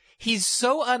wasn't. He's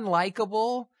so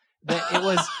unlikable that it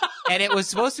was, and it was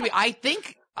supposed to be. I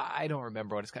think I don't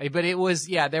remember what it's called, but it was,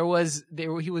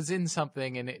 he was in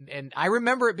something, and I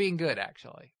remember it being good,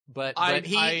 actually. But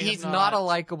he's not a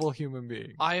likable human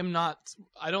being. I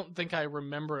don't think I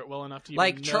remember it well enough to even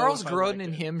like know Charles Grodin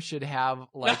and him should have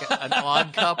like an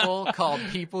odd couple called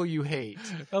People You Hate.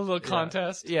 A little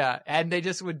contest. Yeah, and they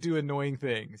just would do annoying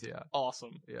things. Yeah.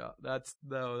 Awesome. Yeah, that's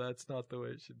not the way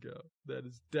it should go. That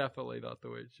is definitely not the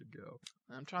way it should go.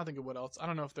 I'm trying to think of what else. I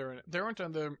don't know if there weren't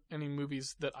any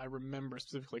movies that I remember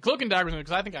specifically. Cloak and Dagger,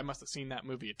 because I think I must have seen that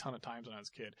movie a ton of times when I was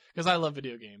a kid. Because I love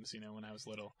video games, when I was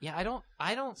little. Yeah, I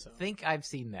don't think I've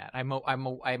seen that.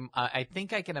 I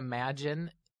think I can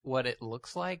imagine what it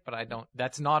looks like, but I don't.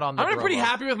 That's not on the. I'm pretty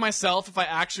happy with myself if I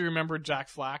actually remember Jack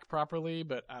Black properly,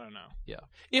 but I don't know. Yeah.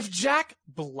 If Jack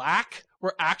Black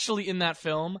were actually in that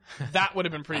film, that would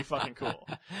have been pretty fucking cool.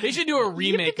 They should do a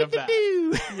remake of that.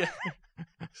 Yeah.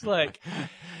 It's like,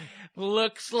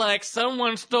 looks like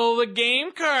someone stole the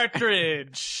game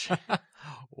cartridge.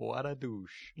 What a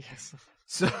douche. Yes.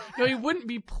 So no, he wouldn't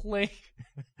be playing.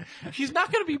 He's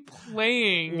not going to be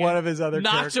playing one of his other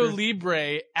Nacho characters.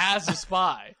 Libre as a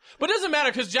spy. But it doesn't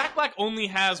matter because Jack Black only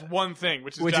has one thing,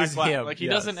 which is Jack Black. Him. Like he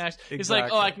doesn't. He's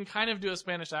like, I can kind of do a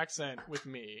Spanish accent with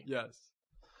me. Yes.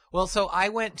 Well, so I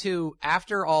went to,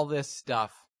 after all this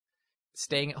stuff,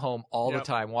 staying at home all the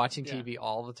time, watching TV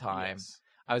all the time. Yes.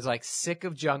 I was like sick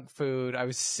of junk food. I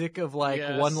was sick of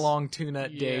one long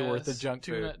two-nut day worth of junk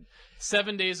food.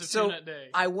 7 days of two-nut day.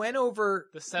 I went over.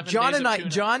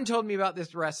 John told me about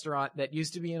this restaurant that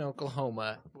used to be in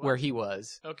Oklahoma where he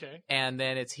was. Okay. And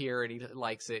then it's here, and he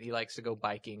likes it. He likes to go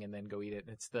biking and then go eat it.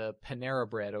 And it's the Panera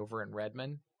Bread over in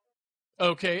Redmond.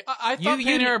 Okay. I thought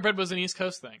Panera Bread was an East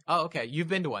Coast thing. Oh, okay. You've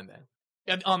been to one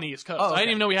then. On the East Coast. Oh, okay. I didn't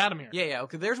even know we had them here. Yeah.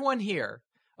 Okay. There's one here.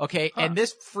 Okay. Huh. And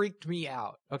this freaked me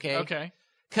out. Okay. Okay.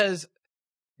 Because,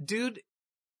 dude,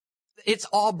 it's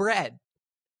all bread.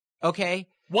 Okay?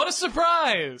 What a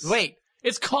surprise! Wait.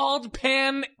 It's called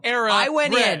Panera I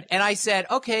went bread. in and I said,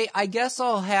 okay, I guess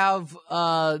I'll have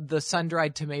the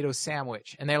sun-dried tomato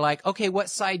sandwich. And they're like, okay, what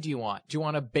side do you want? Do you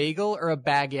want a bagel or a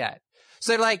baguette?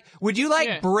 So they're like, would you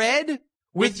like bread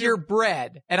with your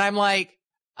bread? And I'm like,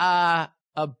 a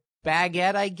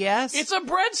baguette, I guess. It's a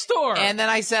bread store. And then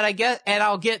I said, and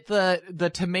I'll get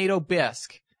the tomato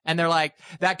bisque. And they're like,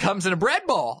 that comes in a bread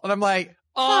bowl. And I'm like,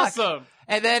 awesome.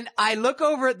 And then I look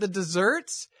over at the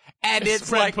desserts, and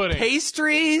it's like pudding.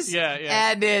 Pastries. Yeah.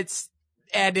 And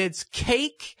it's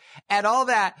cake and all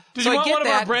that. Did you want one of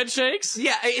our bread shakes?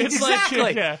 Yeah,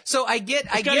 exactly. So I get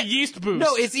a yeast boost.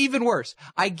 No, it's even worse.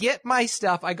 I get my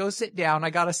stuff. I go sit down. I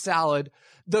got a salad.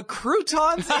 The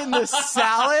croutons in the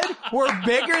salad were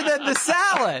bigger than the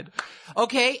salad.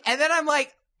 Okay. And then I'm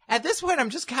like, at this point, I'm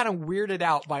just kind of weirded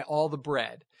out by all the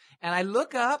bread. And I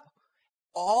look up,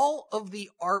 all of the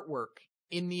artwork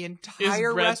in the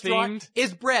entire restaurant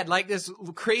is bread. Like this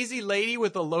crazy lady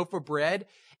with a loaf of bread.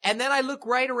 And then I look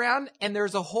right around, and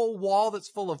there's a whole wall that's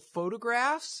full of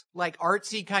photographs, like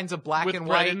artsy kinds of black and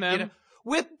white. In them?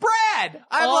 With bread!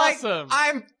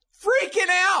 I'm freaking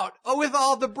out with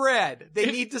all the bread. They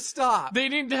need to stop. They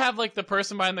need to have like the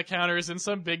person behind the counter is in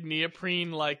some big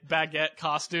neoprene like baguette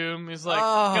costume. He's like,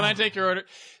 can I take your order?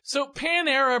 So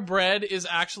Panera Bread is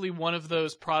actually one of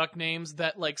those product names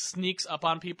that like sneaks up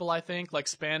on people, I think, like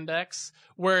spandex,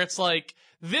 where it's like,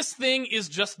 this thing is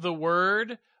just the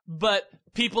word, but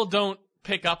people don't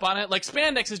pick up on it. Like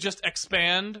spandex is just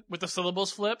expand with the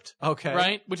syllables flipped. Okay.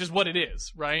 Right? Which is what it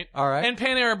is, right? All right. And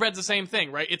Panera Bread's the same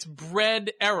thing, right? It's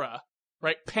bread era,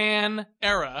 right? Pan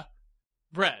era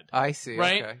bread. I see.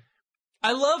 Right? Okay.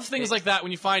 I love things like that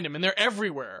when you find them, and they're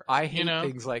everywhere. I hate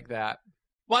things like that.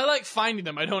 Well, I like finding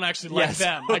them. I don't actually like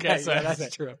them. Okay, I guess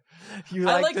that's true.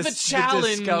 I like the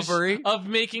challenge discovery of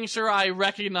making sure I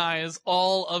recognize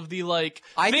all of the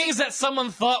things that someone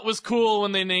thought was cool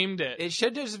when they named it. It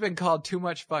should have just been called Too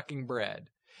Much Fucking Bread.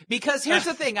 Because here's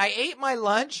the thing: I ate my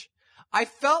lunch. I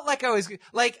felt like I was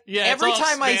like every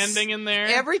time I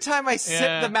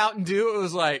sipped the Mountain Dew, it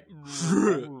was like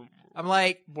I'm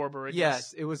like Borborygmus.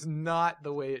 Yes, it was not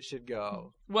the way it should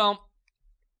go. Well,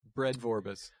 bread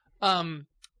Vorbis. What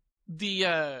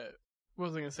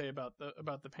was I going to say about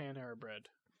the Panera Bread?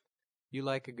 You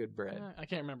like a good bread. I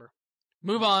can't remember.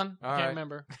 Move on. All can't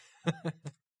remember.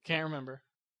 Can't remember.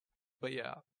 But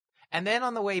yeah. And then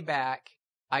on the way back,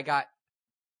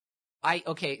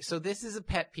 so this is a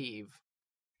pet peeve.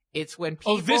 It's when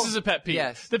people... Oh, this is a pet peeve.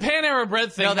 Yes. The Panera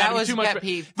Bread thing. No, that was too much pet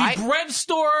peeve. The bread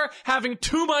store having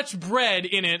too much bread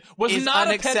in it was not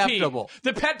unacceptable. A pet peeve.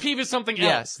 The pet peeve is something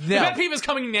else. No. The pet peeve is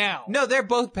coming now. No, they're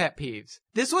both pet peeves.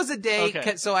 This was a day,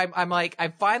 so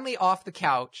I'm finally off the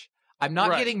couch. I'm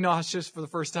not getting nauseous for the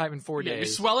first time in 4 days. You're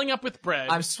swelling up with bread.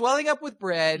 I'm swelling up with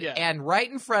bread, and right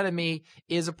in front of me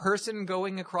is a person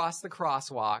going across the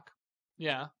crosswalk.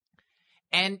 Yeah.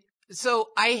 And so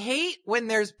I hate when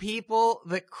there's people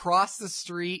that cross the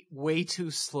street way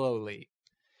too slowly.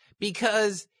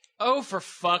 Because... Oh, for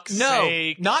fuck's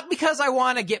sake. No, not because I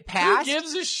want to get past. Who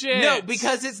gives a shit? No,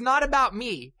 because it's not about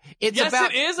me. It's yes,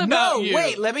 about... it is about you. No,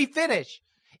 wait, let me finish.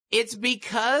 It's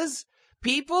because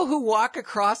people who walk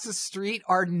across the street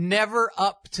are never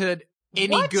up to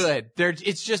any good.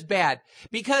 It's just bad.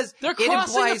 Because they're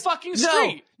crossing the fucking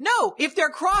street. No, if they're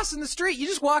crossing the street, you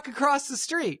just walk across the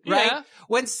street, right? Yeah.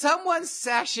 When someone's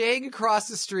sashaying across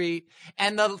the street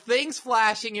and the thing's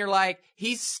flashing, you're like,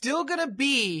 he's still gonna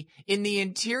be in the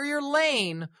interior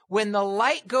lane when the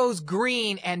light goes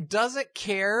green and doesn't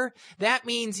care. That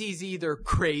means he's either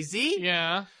crazy.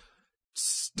 Yeah.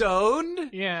 Stoned.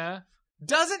 Yeah.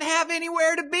 Doesn't have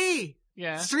anywhere to be.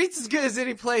 Yeah. Street's as good as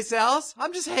any place else.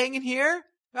 I'm just hanging here.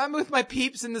 I'm with my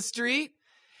peeps in the street.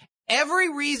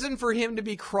 Every reason for him to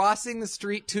be crossing the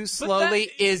street too slowly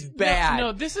is bad.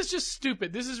 No, this is just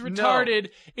stupid. This is retarded. No.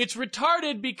 It's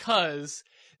retarded because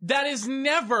that is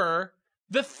never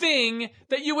the thing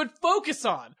that you would focus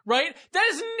on, right? That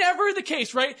is never the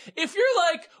case, right? If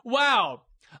you're like, wow,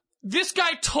 this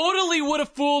guy totally would have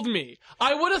fooled me.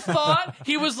 I would have thought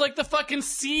he was like the fucking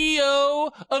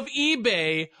CEO of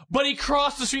eBay, but he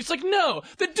crossed the street. It's like, no.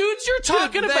 The dudes you're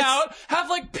talking about have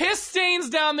like piss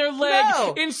stains down their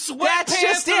leg in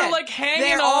sweatpants that are like hanging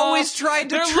They're off. Always trying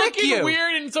to trick you. They're looking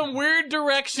weird in some weird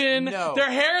direction. No. Their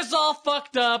hair's all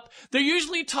fucked up. They're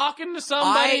usually talking to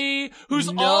somebody who's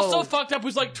also fucked up,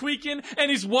 who's like tweaking, and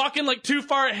he's walking like too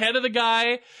far ahead of the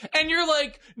guy. And you're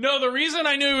like, no, the reason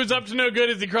I knew he was up to no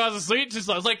good is he crossed the street. Just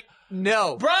I was like,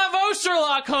 no. Bravo,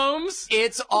 Sherlock Holmes.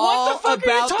 It's all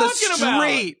about the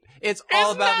street. It's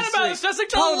all about the street. That's like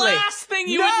the last thing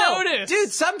you would notice.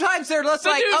 Dude, sometimes they're just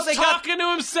like, they talking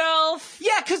to himself.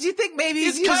 Yeah, because you think maybe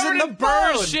he's using the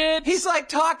phone. Shit. He's like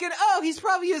talking, he's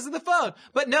probably using the phone.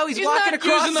 But no, he's walking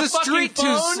across the street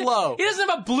too slow. He doesn't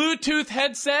have a Bluetooth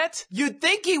headset. You'd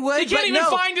think he would, He can't even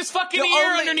find his fucking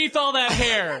ear underneath all that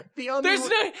hair. You're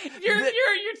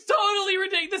totally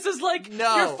ridiculous. This is like,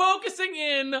 you're focusing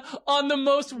in on the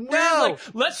most weird, like,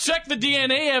 let's check the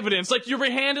DNA evidence. Like, you were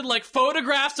handed like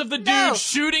photographs of the dude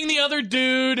shooting the other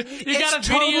dude. You got a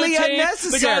totally videotape.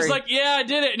 Unnecessary. The guy's like, yeah, I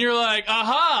did it. And you're like,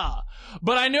 aha.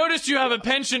 But I noticed you have a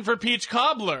penchant for peach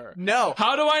cobbler. No.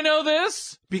 How do I know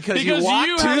this? Because you walk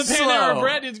you too have a slow. Panera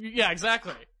Bread. Yeah,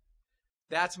 exactly.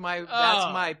 That's my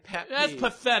pet peeve. That's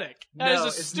pathetic. That is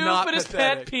the stupidest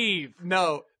pet peeve.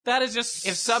 No. That is just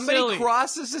if somebody silly.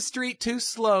 crosses the street too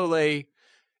slowly,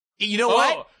 you know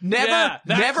what?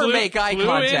 Never make eye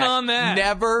contact. In on that.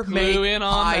 Never make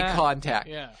eye contact.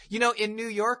 Yeah. You know, in New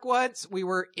York once, we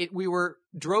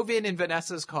drove in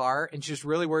Vanessa's car, and she was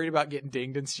really worried about getting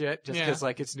dinged and shit, just because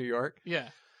like it's New York. Yeah.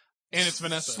 And it's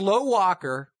Vanessa. Slow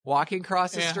walker walking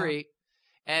across the street,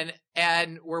 and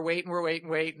we're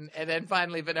waiting, and then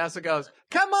finally Vanessa goes,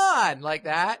 "Come on," like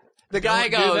that. The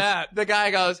guy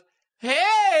goes,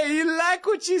 "Hey, you like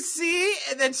what you see?"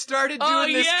 And then started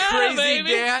doing this crazy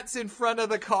dance in front of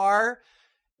the car.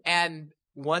 And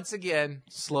once again,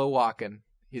 slow walking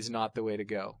is not the way to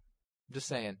go. I'm just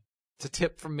saying. It's a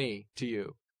tip from me to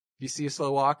you. If you see a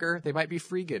slow walker, they might be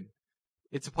freaking.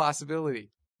 It's a possibility.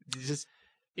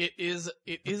 It is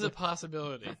a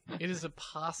possibility. It is a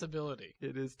possibility.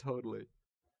 It is totally.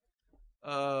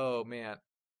 Oh, man.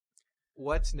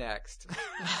 What's next?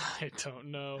 I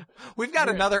don't know. We've got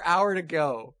another hour to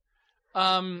go.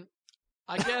 I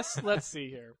guess, let's see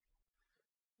here.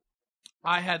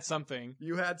 I had something.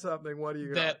 You had something. What do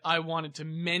you got? That I wanted to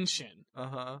mention.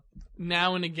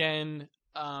 Now and again.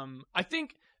 I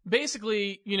think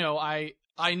basically, you know, I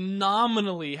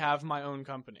nominally have my own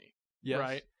company. Yes.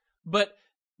 Right? But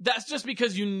that's just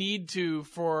because you need to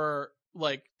for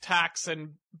like tax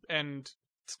and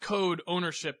code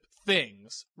ownership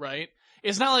things, right?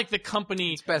 It's not like the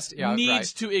company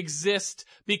needs to exist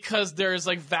because there's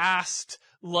like vast,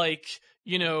 like,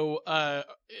 you know,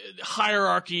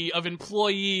 hierarchy of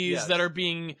employees that are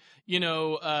being, you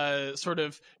know, sort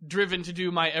of driven to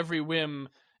do my every whim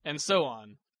and so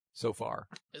on. So far.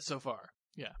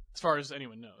 Yeah. As far as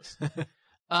anyone knows.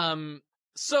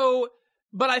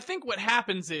 But I think what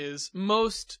happens is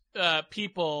most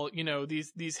people, you know,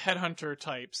 these headhunter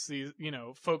types, these, you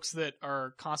know, folks that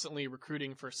are constantly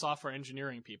recruiting for software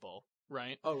engineering people,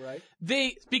 right? Oh, right.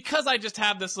 Because I just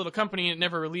have this little company and it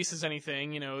never releases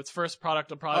anything, you know, its first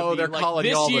product will probably be like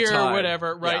this year or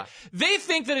whatever, right? Yeah. They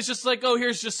think that it's just like, oh,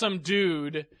 here's just some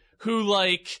dude who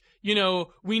like, you know,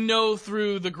 we know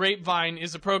through the grapevine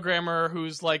is a programmer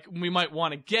who's like, we might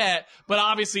want to get, but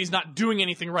obviously he's not doing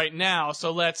anything right now.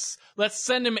 So let's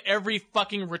send him every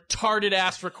fucking retarded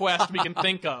ass request we can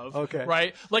think of. Okay.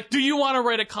 Right? Like, do you want to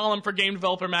write a column for Game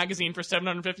Developer Magazine for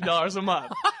 $750 a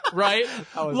month? Right?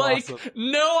 That was like, awesome.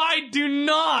 no, I do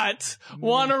not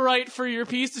want to write for your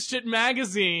piece of shit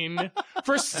magazine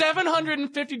for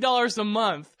 $750 a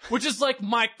month, which is like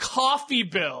my coffee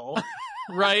bill.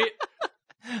 Right?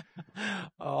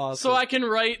 Awesome. So I can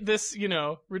write this, you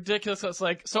know, ridiculous. It's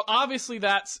like, so obviously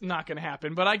that's not going to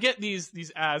happen. But I get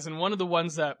these ads, and one of the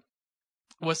ones that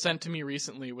was sent to me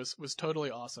recently was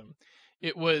totally awesome.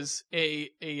 It was a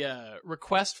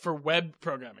request for web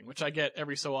programming, which I get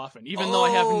every so often, even though I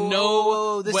have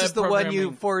no. This web is the one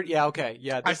you forward. Yeah, okay,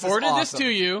 yeah. I forwarded this to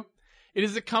you. It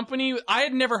is a company I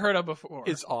had never heard of before.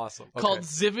 It's awesome. Okay. Called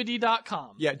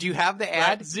Zivity.com. Yeah, do you have the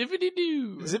ad? Right?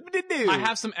 Zivididoo. Zivididoo. I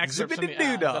have some excerpts from the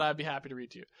ad that I'd be happy to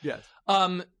read to you. Yes.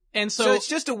 And so it's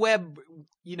just a web,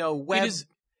 you know, web.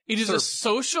 It is a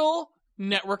social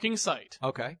networking site.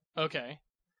 Okay. Okay.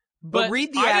 But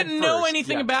read the I ad didn't first. know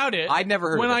anything about it. I'd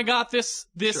never heard when of it. I got this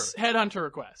Sure. headhunter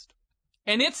request.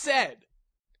 And it said,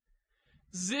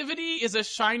 Zivity is a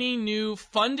shiny new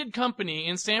funded company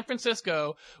in San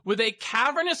Francisco with a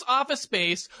cavernous office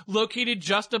space located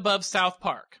just above South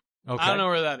Park. Okay. I don't know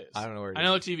where that is. I don't know where it is. I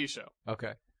know a TV show.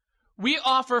 Okay. We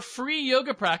offer free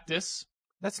yoga practice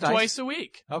That's nice. twice a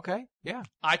week. Okay. Yeah.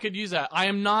 I could use that. I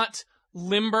am not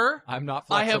limber. I'm not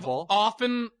flexible. I have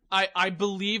often, I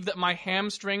believe that my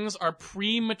hamstrings are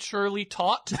prematurely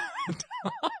taut.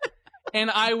 And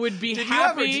I would be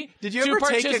happy Did you to ever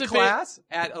participate. take a class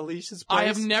at Alicia's place? I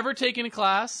have never taken a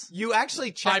class. You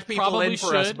actually checked people in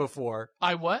for us before.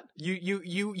 I what?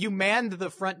 You manned the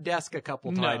front desk a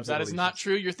couple times. No, that is not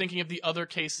true. You're thinking of the other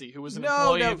Casey, who was an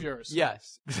employee of yours.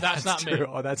 Yes. That's not true. me.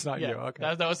 Oh, that's not you. Okay.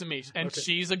 That wasn't me. And Okay.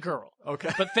 she's a girl. Okay.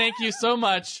 But thank you so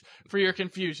much for your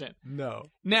confusion. No.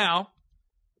 Now,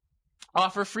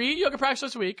 offer free yoga practice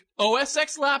this week. OS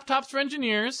X laptops for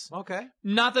engineers. Okay.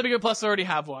 Not that big of a plus, I already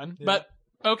have one. Yeah. But,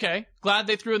 okay. Glad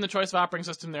they threw in the choice of operating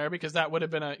system there, because that would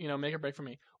have been a, make or break for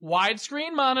me.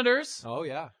 Widescreen monitors. Oh,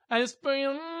 yeah. I just,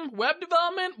 web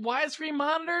development, widescreen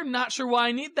monitor. Not sure why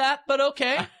I need that, but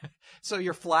okay. So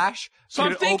your Flash So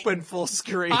could open full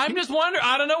screen. I'm just wondering,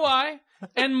 I don't know why.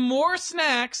 And more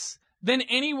snacks than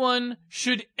anyone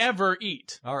should ever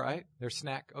eat. All right. There's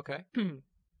snack. Okay.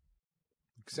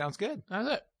 Sounds good. That's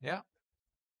it. Yeah.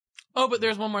 Oh, but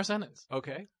there's one more sentence.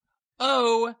 Okay.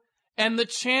 Oh, and the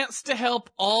chance to help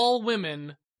all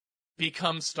women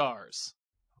become stars.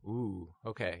 Ooh.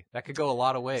 Okay. That could go a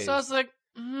lot of ways. So I was like,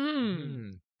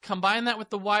 combine that with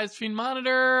the widescreen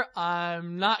monitor.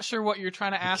 I'm not sure what you're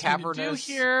trying to ask me to do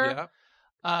here.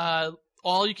 Yeah.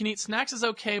 All you can eat snacks is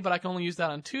okay, but I can only use that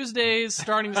on Tuesdays.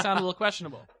 Starting to sound a little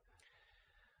questionable.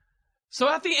 So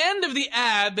at the end of the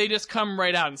ad, they just come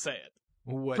right out and say it.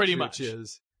 What pretty much.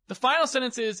 Is. The final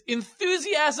sentence is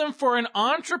enthusiasm for an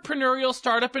entrepreneurial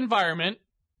startup environment,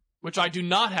 which I do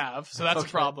not have, so that's a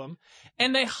problem,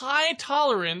 and a high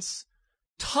tolerance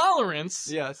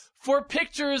yes. for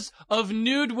pictures of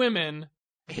nude women.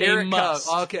 Here they it must.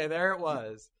 comes. Okay, there it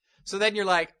was. So then you're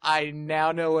like, I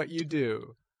now know what you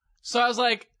do. So I was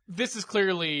like, this is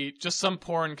clearly just some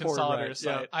porn consolidator right,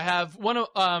 site. yeah. I have one of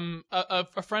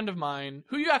a friend of mine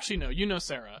who you actually know. You know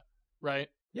Sarah, right?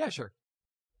 Yeah, sure.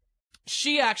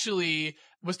 She actually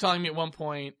was telling me at one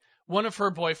point, one of her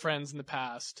boyfriends in the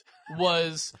past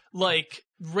was like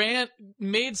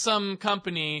made some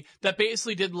company that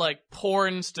basically did like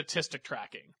porn statistic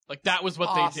tracking. Like that was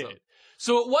what they did.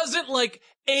 So it wasn't like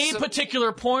a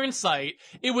particular porn site.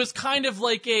 It was kind of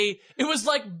like it was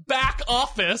like back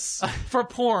office for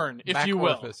porn, if you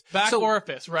will. Back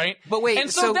orifice, right? But wait, and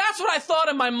so that's what I thought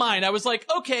in my mind. I was like,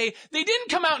 okay, they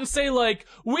didn't come out and say like,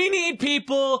 we need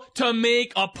people to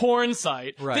make a porn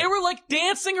site. Right. They were like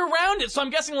dancing around it. So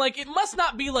I'm guessing like, it must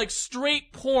not be like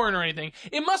straight porn or anything.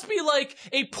 It must be like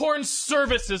a porn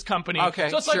services company. Okay,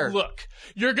 so it's like, look,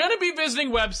 you're gonna be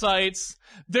visiting websites.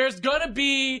 There's gonna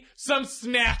be some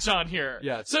snatch on here.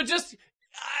 Yeah. So just,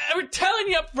 I'm telling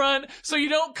you up front, so you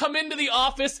don't come into the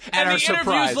office and the interview's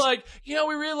surprised. like, we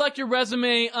really like your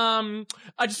resume.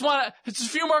 I just want just a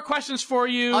few more questions for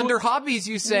you. Under hobbies,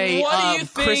 you say, what do you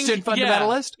think? Christian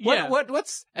fundamentalist? Yeah.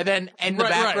 What's, and then in the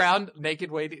background,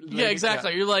 naked lady. Yeah,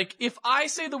 exactly. Yeah. You're like, if I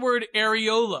say the word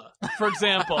areola, for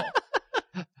example,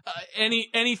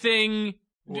 anything,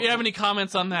 do you have any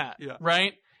comments on that? Yeah.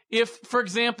 Right? If, for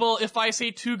example, if I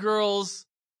say two girls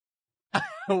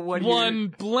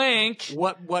blank.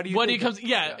 What do you comes?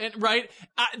 Yeah, yeah. Right.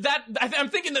 I'm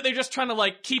thinking that they're just trying to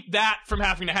like keep that from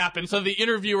having to happen, so the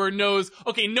interviewer knows.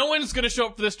 Okay, no one's going to show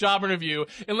up for this job interview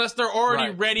unless they're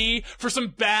already ready for some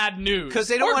bad news. Because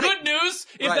they don't want good news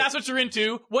if that's what you're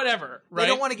into. Whatever. Right. They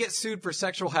don't want to get sued for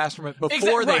sexual harassment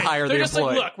before they hire the employee. They're just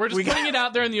like, look, we're just putting it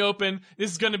out there in the open.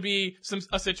 This is going to be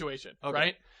a situation,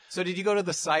 right? So did you go to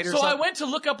the site or something? So I went to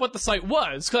look up what the site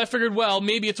was, because I figured, well,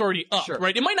 maybe it's already up,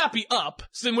 right? It might not be up,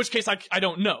 so in which case I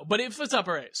don't know. But if it's up,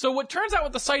 all right. So what turns out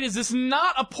what the site is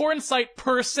not a porn site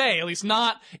per se, at least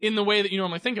not in the way that you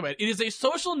normally think of it. It is a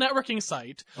social networking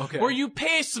site where you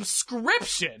pay a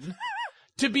subscription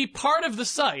to be part of the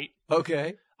site.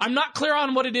 Okay. I'm not clear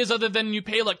on what it is other than you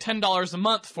pay like $10 a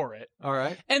month for it. All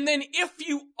right. And then if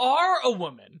you are a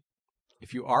woman...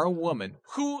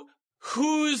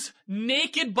 whose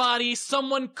naked body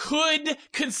someone could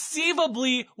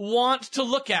conceivably want to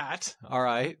look at. All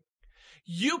right.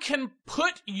 You can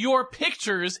put your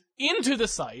pictures into the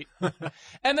site,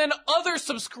 and then other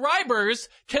subscribers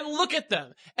can look at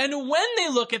them. And when they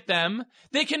look at them,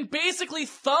 they can basically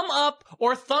thumb up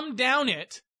or thumb down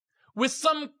it with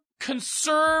some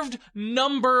conserved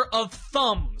number of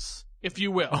thumbs, if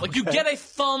you will. Like you get a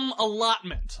thumb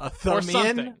allotment. A thumb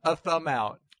in, a thumb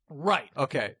out. Right.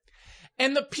 Okay.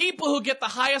 And the people who get the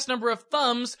highest number of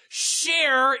thumbs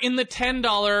share in the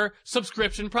 $10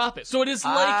 subscription profit. So it is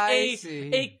like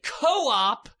a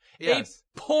co-op, a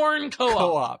porn co-op.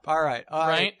 Co-op. All right.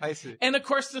 Right? I see. And of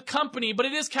course the company, but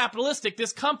it is capitalistic.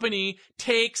 This company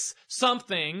takes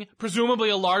something, presumably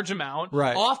a large amount,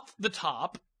 off the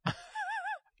top.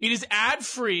 It is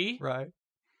ad-free. Right.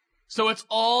 So it's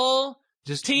all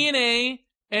just TNA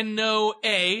and no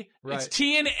A. Right. It's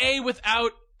TNA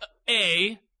without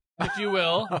A. If you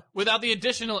will, without the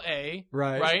additional A,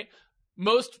 right?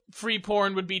 Most free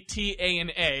porn would be T-A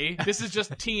and A. This is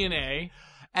just T and A.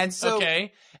 And so...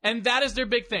 Okay? And that is their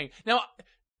big thing. Now,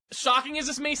 shocking as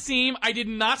this may seem, I did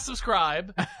not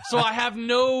subscribe, so I have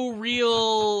no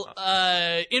real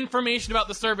information about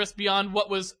the service beyond what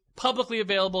was publicly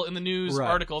available in the news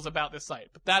articles about this site.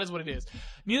 But that is what it is.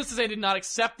 Needless to say, I did not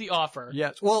accept the offer.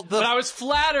 Yes. Well, but I was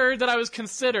flattered that I was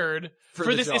considered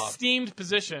for this esteemed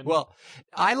position. Well,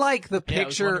 I like the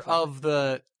picture of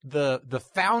the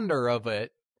founder of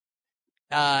it.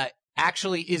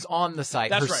 Actually is on the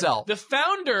site herself. Right. The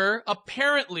founder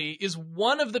apparently is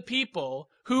one of the people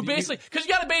who basically, because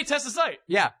you got to beta test the site.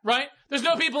 Yeah. Right? There's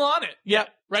no people on it. Yep.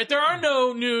 Right? There are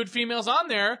no nude females on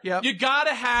there. Yep. You got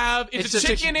to have, it's a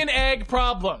chicken and egg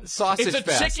problem. Sausage It's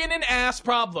a chicken and ass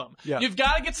problem. Yep. You've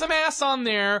got to get some ass on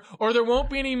there or there won't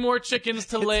be any more chickens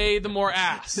to lay the more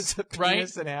ass. It's a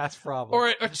penis and ass problem.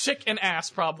 Or a chick and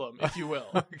ass problem, if you will.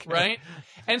 Right?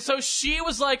 And so she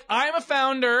was like, I'm a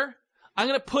founder. I'm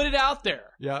going to put it out there.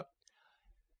 Yep.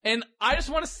 And I just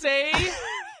want to say,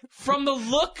 from the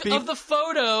look of the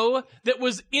photo that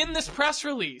was in this press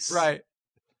release. Right.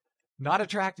 Not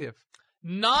attractive.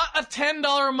 Not a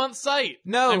 $10 a month site.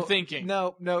 No. I'm thinking.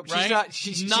 No. Right?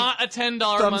 She's not a $10 a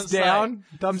month thumbs down,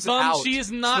 site. Thumbs out. She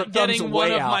is not getting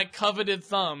one of my coveted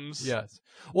thumbs. Yes.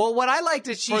 Well, what I liked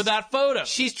is for that photo.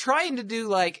 She's trying to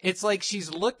do it's like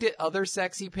she's looked at other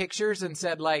sexy pictures and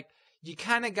said like, you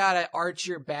kind of got to arch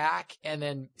your back and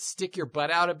then stick your butt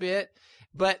out a bit.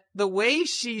 But the way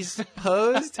she's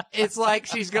posed, it's like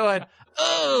she's going,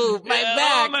 oh, my back.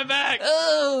 Oh, my back.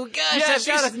 Oh, gosh, I've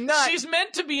got a nut. She's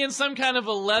meant to be in some kind of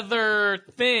a leather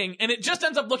thing, and it just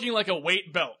ends up looking like a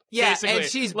weight belt. Yeah, basically. and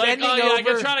she's like, bending over. over.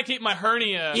 I'm trying to keep my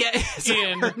hernia it's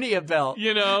in. A hernia belt.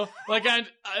 You know, like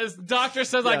as doctor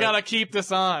says, I got to keep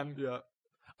this on. Yeah.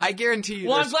 I guarantee you.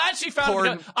 Well, I'm glad she found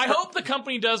it. I hope the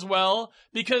company does well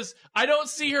because I don't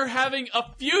see her having a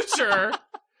future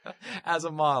as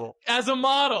a model. As a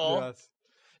model. Yes.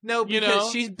 No,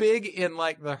 because she's big in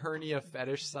like the hernia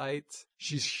fetish sites.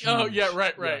 She's huge. Oh yeah,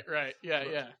 right.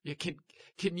 Yeah.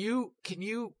 Can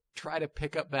you try to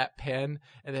pick up that pen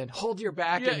and then hold your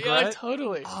back and grunt? Yeah,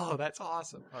 totally. Oh, that's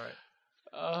awesome. All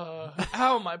right.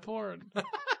 Ow, my porn.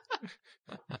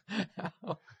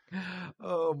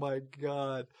 Oh my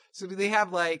God. So do they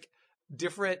have like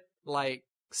different like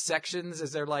sections?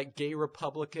 Is there like gay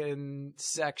Republican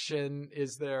section?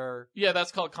 Is there? Yeah,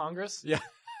 that's called Congress. Yeah.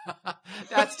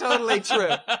 That's totally true.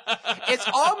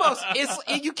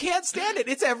 You can't stand it.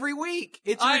 It's every week.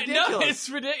 It's ridiculous. I know, it's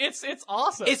ridiculous. It's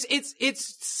awesome.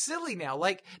 It's silly now.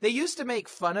 Like they used to make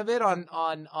fun of it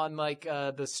on like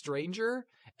The Stranger,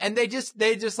 and they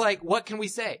just like, what can we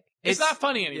say? It's not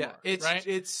funny anymore. Yeah, right?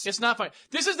 It's not funny.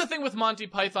 This is the thing with Monty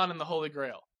Python and the Holy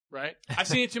Grail, right? I've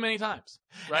seen it too many times,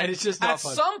 right? And it's just not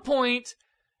funny. At some point,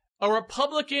 a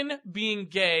Republican being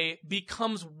gay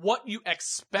becomes what you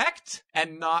expect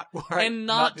and not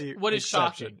what is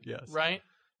shocking. Yes. Right?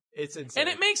 It's insane. And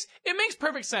it makes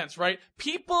perfect sense, right?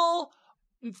 People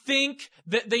think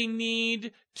that they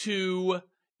need to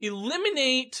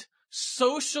eliminate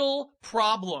social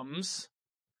problems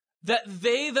that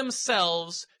they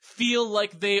themselves feel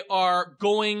like they are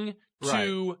going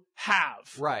to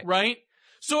have. Right?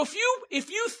 So if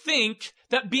you think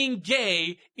that being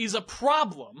gay is a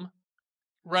problem,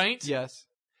 right? Yes.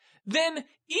 Then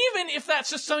even if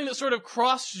that's just something that sort of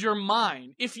crossed your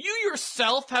mind, if you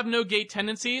yourself have no gay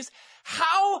tendencies,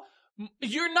 how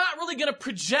you're not really going to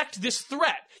project this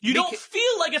threat. You don't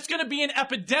feel like it's going to be an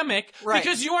epidemic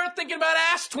because you aren't thinking about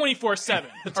ass 24/7.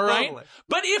 All right?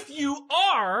 But if you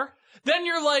are, then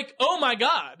you're like, oh my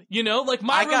God, like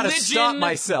my religion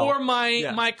or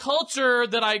my culture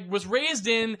that I was raised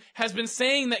in has been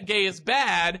saying that gay is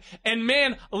bad. And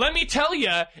man, let me tell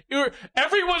you,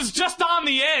 everyone's just on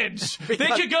the edge. They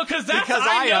could go, because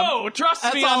I know.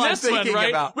 Trust me on this one, right?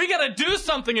 About. We got to do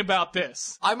something about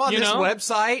this. I'm on this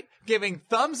website giving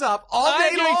thumbs up all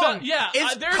day long.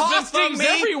 It's there's costing been thumbs me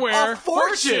everywhere. A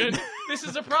fortune. This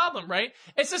is a problem, right?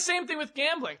 It's the same thing with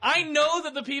gambling. I know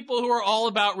that the people who are all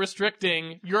about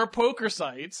restricting your poker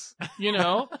sites,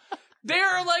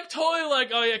 they're like totally like,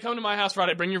 oh yeah, come to my house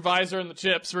Friday, bring your visor and the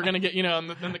chips. We're going to get, and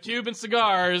the Cuban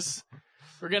cigars.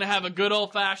 We're going to have a good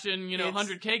old fashioned,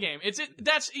 100K game.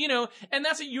 That's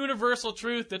a universal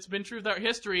truth that's been true throughout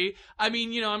history. I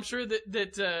mean, I'm sure that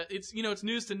it's, it's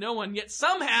news to no one, yet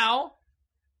somehow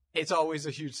it's always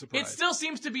a huge surprise. It still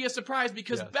seems to be a surprise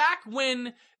because back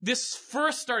when this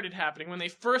first started happening, when they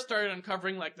first started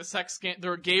uncovering like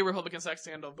the gay Republican sex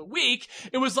scandal of the week,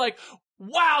 it was like,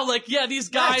 wow, like, yeah, these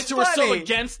guys who are so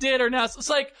against it are now, it's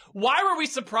like, why were we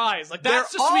surprised? Like,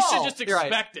 that's just, we should just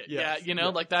expect it. Yes. Yeah,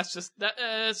 like that's just,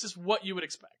 it's just what you would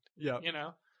expect. Yeah.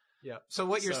 Yeah. So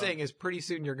what you're saying is pretty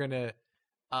soon you're going to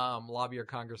lobby your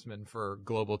congressman for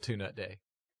Global Two-Nut Day.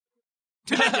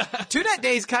 Two-Nut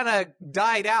Days kind of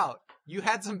died out. You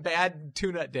had some bad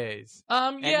two-nut days.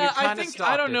 Yeah, I think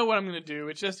I don't know what I'm going to do.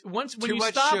 It's just when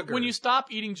you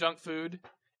stop eating junk food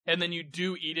and then you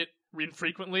do eat it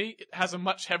infrequently, it has a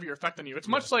much heavier effect on you. It's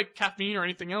much like caffeine or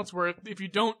anything else, where if you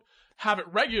don't have it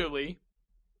regularly,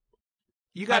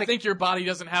 I think your body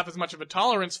doesn't have as much of a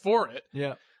tolerance for it.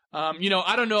 Yeah.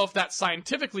 I don't know if that's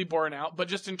scientifically borne out, but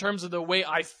just in terms of the way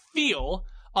I feel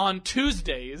on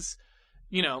Tuesdays,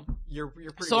 you're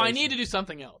pretty so I need to do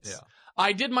something else. Yeah.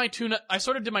 I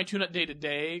sort of did my tune-up day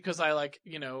today because I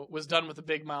was done with a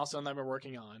big milestone that I've been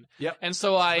working on. Yep. And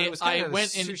so I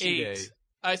went and ate.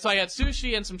 So I had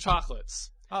sushi and some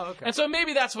chocolates. Oh, okay. And so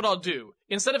maybe that's what I'll do.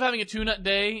 Instead of having a tune-up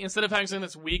day, instead of having something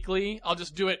that's weekly, I'll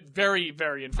just do it very,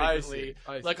 very infrequently.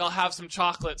 I see. Like I'll have some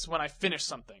chocolates when I finish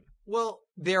something. Well,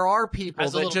 there are people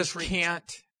that just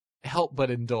can't help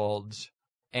but indulge.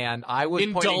 And I was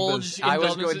going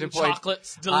to point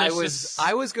chocolates, delicious.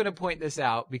 I was going to point this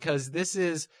out because this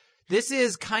is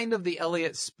kind of the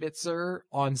Elliot Spitzer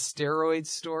on steroids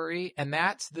story, and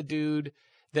that's the dude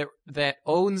that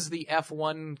owns the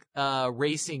F1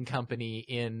 racing company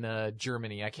in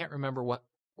Germany. I can't remember what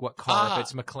car, if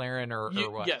it's McLaren or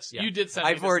what. Yes, you did send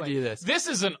me I forwarded you this. This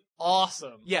is an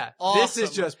awesome. Yeah, awesome. This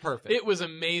is just perfect. It was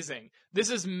amazing. This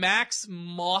is Max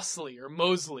Mosley or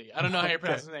Mosley. I don't know how you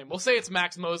pronounce his name. We'll say it's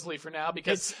Max Mosley for now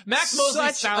because Max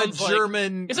Mosley sounds a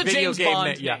German it's a James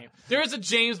Bond name. There is a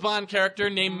James Bond character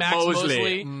named Max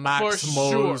Mosley. Max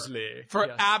Mosley.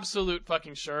 For absolute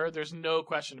fucking sure. There's no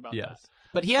question about that.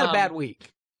 But he had a bad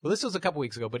week. Well, this was a couple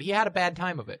weeks ago, but he had a bad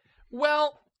time of it.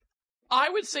 Well, I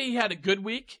would say he had a good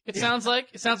week. It sounds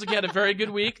like he had a very good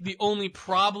week. The only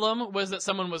problem was that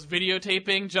someone was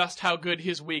videotaping just how good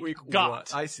his week got.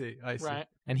 What? I see. Right.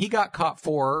 And he got caught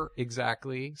for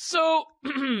exactly. So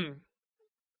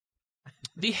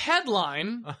the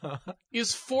headline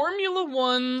is Formula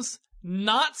One's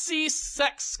Nazi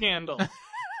sex scandal.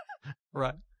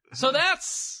 Right. So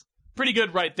that's pretty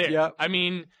good right there. Yep. I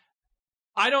mean,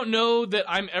 I don't know that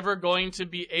I'm ever going to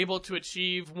be able to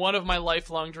achieve one of my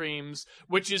lifelong dreams,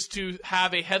 which is to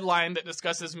have a headline that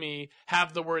discusses me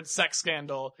have the word sex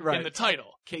scandal in the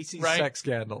title. Casey's sex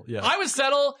scandal, yeah. I would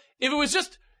settle if it was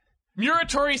just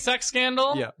Muratori sex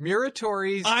scandal. Yeah,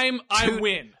 Muratori's... I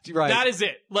win. Right. That is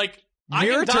it. Like, I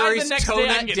can die the next day,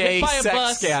 I can get hit by a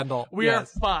bus. Scandal. We are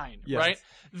fine, right?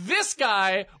 This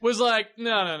guy was like,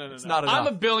 no. It's not enough. I'm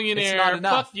a billionaire. It's not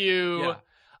enough. Fuck you. Yeah.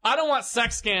 I don't want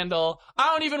sex scandal. I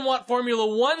don't even want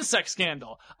Formula One sex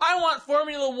scandal. I want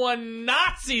Formula One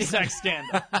Nazi sex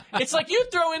scandal. It's like you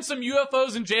throw in some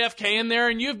UFOs and JFK in there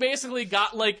and you've basically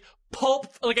got like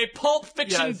pulp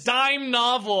fiction dime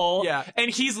novel, and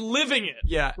he's living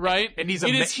it, right? And he's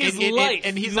it is his life,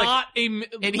 and he's not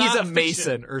he's a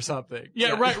mason or something.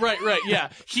 Yeah, right. Yeah,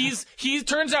 he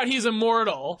turns out he's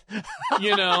immortal,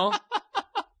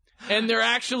 and they're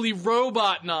actually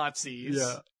robot Nazis.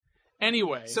 Yeah.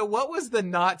 Anyway, so what was the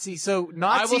Nazi? So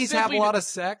Nazis have a lot of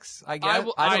sex, I guess.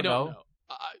 I don't know.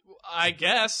 I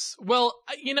guess. Well,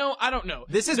 I don't know.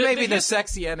 This is maybe the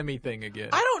sexy enemy thing again.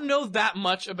 I don't know that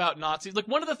much about Nazis. Like,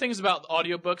 one of the things about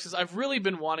audiobooks is I've really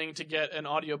been wanting to get an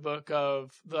audiobook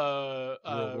of the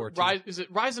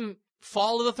Rise and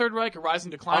Fall of the Third Reich or Rise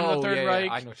and Decline of the Third Reich?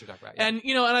 I know what you're talking about. Yeah. And,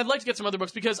 and I'd like to get some other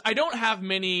books because I don't have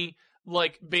many,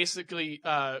 basically,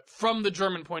 from the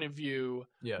German point of view,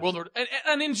 World War,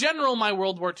 and in general, my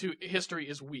World War II history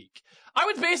is weak. I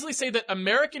would basically say that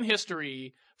American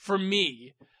history, for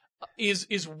me, is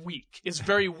weak, is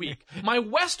very weak. My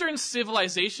Western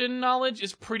civilization knowledge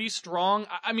is pretty strong.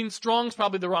 I mean, strong's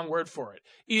probably the wrong word for it.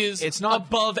 It's not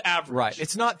above average. Right.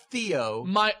 It's not Theo.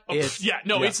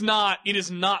 It's not. It is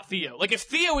not Theo. Like, if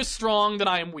Theo is strong, then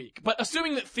I am weak. But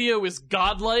assuming that Theo is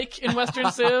godlike in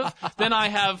Western Civ, then I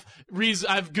have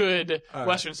good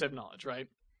Western Civ knowledge, right?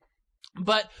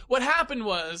 But what happened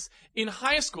was, in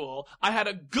high school, I had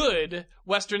a good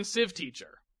Western Civ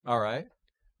teacher. All right.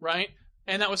 Right?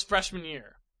 And that was freshman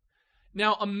year.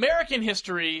 Now, American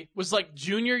history was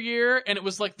junior year, and it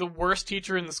was the worst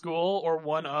teacher in the school, or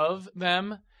one of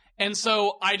them. And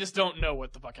so I just don't know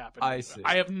what the fuck happened. I see.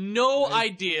 I have no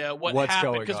idea what's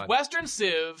happened. Because Western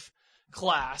Civ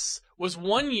class was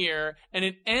 1 year, and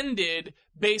it ended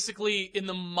basically in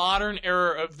the modern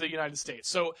era of the United States.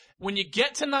 So when you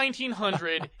get to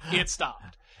 1900, it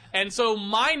stopped. And so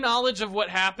my knowledge of what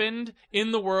happened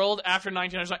in the world after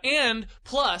 1900, and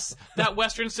plus that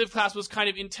Western Civ class was kind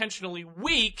of intentionally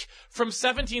weak from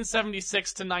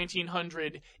 1776 to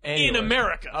 1900 in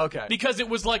America. Okay. Because it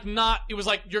was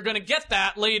you're going to get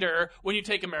that later when you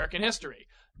take American history.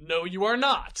 No, you are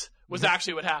not, was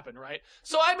actually what happened, right?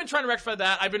 So I've been trying to rectify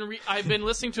that. I've been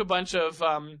listening to a bunch of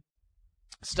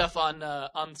stuff on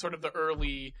sort of the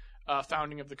early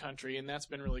founding of the country, and that's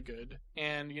been really good.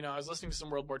 And I was listening to some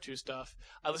World War II stuff.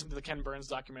 I listened to the Ken Burns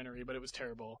documentary, but it was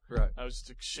terrible. Right. I was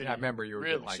just shitty. Yeah, I remember you were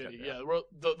really like shitty. it. Yeah,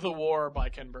 the war by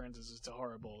Ken Burns is just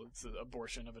horrible. It's an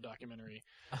abortion of a documentary.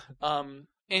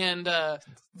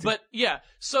 But yeah,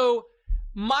 so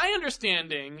my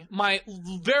understanding, my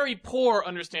very poor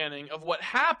understanding of what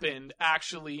happened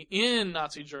actually in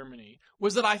Nazi Germany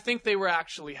was that I think they were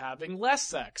actually having less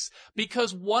sex.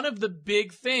 Because one of the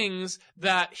big things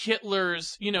that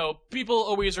Hitler's, people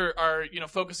always are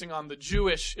focusing on the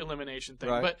Jewish elimination thing.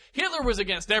 Right. But Hitler was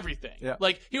against everything. Yeah.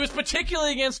 He was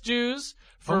particularly against Jews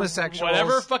for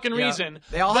whatever fucking reason.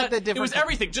 They all had the different... It was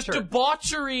everything. Just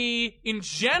debauchery in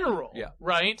general. Yeah.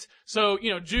 Right? So,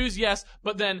 Jews, yes,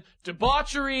 but then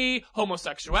debauchery,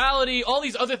 homosexuality, all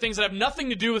these other things that have nothing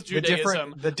to do with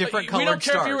Judaism. The different colored stars. We don't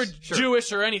care if you were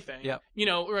Jewish or anything. Yeah.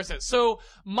 So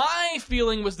my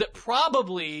feeling was that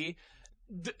probably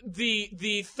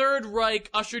the Third Reich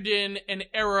ushered in an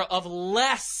era of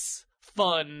less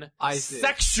fun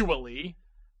sexually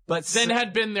than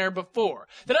had been there before.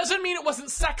 That doesn't mean it wasn't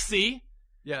sexy.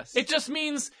 Yes. It just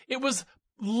means it was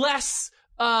less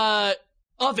of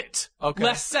it. Okay.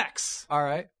 Less sex. All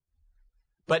right.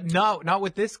 But not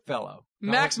with this fellow.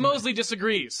 Max Mosley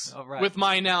disagrees with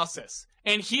my analysis.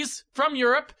 And he's from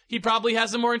Europe. He probably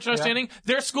has a more understanding. Yeah.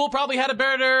 Their school probably had a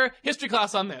better history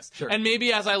class on this. Sure. And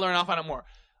maybe as I learn, I'll find out more.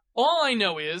 All I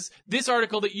know is this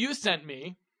article that you sent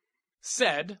me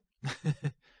said,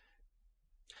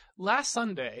 last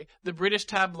Sunday, the British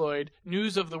tabloid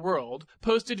News of the World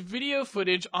posted video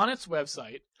footage on its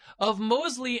website of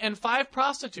Mosley and 5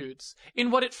 prostitutes in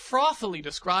what it frothily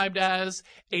described as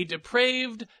a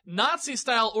depraved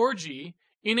Nazi-style orgy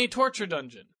in a torture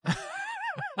dungeon.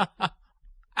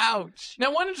 Ouch.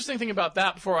 Now, one interesting thing about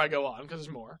that, before I go on, because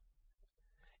there's more,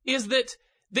 is that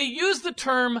they use the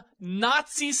term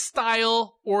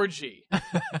Nazi-style orgy.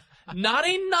 Not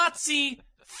a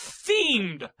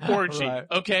Nazi-themed orgy,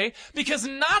 okay? Because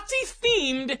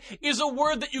Nazi-themed is a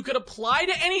word that you could apply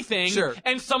to anything,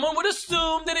 and someone would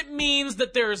assume that it means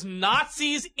that there's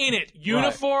Nazis in it.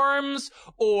 Uniforms,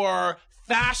 or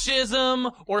fascism,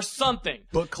 or something.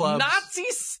 Book clubs.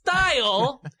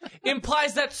 Nazi-style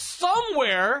implies that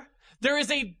somewhere there is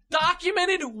a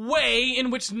documented way in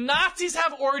which Nazis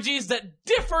have orgies that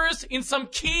differs in some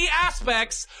key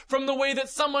aspects from the way that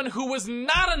someone who was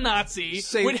not a Nazi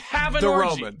would have an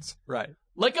orgy. The Romans, right.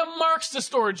 Like a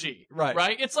Marxist orgy,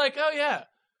 right? It's like, oh yeah.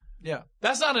 Yeah.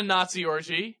 That's not a Nazi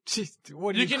orgy. Jeez,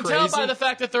 what are you can tell by the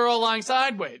fact that they're all lying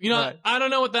sideways. I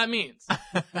don't know what that means.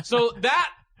 So that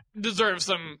deserves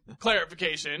some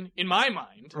clarification in my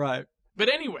mind. Right. But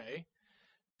anyway,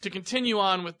 to continue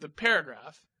on with the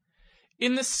paragraph,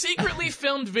 in the secretly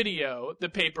filmed video, the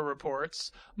paper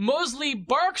reports, Mosley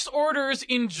barks orders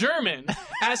in German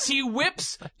as he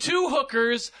whips two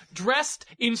hookers dressed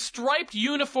in striped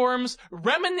uniforms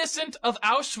reminiscent of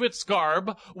Auschwitz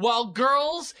garb, while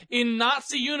girls in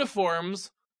Nazi uniforms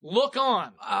look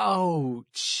on. Oh,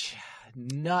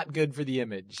 not good for the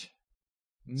image.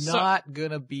 Not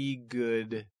gonna be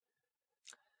good.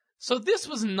 So this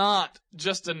was not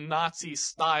just a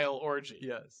Nazi-style orgy.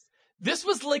 Yes. This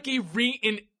was like a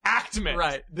reenactment.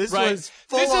 Right. This was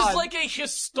full This on. is like a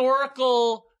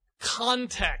historical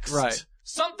context. Right.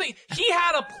 Something, he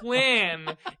had a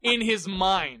plan in his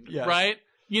mind, yes. right?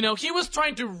 You know, he was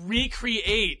trying to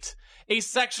recreate a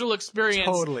sexual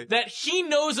experience that he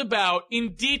knows about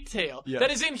in detail,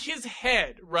 that is in his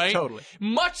head, right? Totally.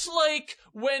 Much like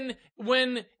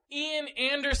when Ian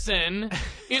Anderson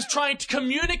is trying to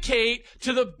communicate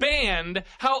to the band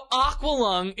how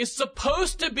Aqualung is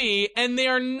supposed to be, and they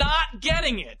are not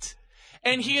getting it.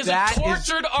 And he is a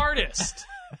tortured artist.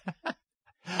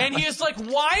 And he is like,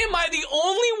 why am I the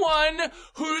only one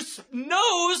who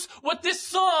knows what this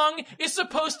song is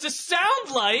supposed to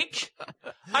sound like?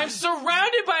 I'm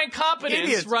surrounded by incompetence,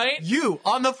 idiots, right? You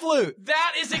on the flute.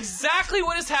 That is exactly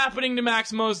what is happening to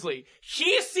Max Mosley.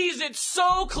 He sees it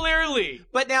so clearly.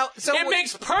 But now, it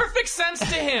makes perfect sense to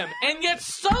him. And yet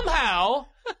somehow,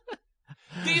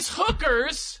 these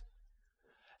hookers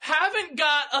haven't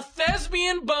got a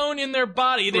thespian bone in their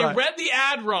body. They read the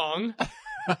ad wrong.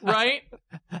 Right?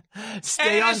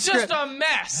 Stay on it's script. just a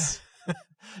mess.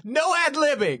 No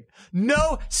ad-libbing.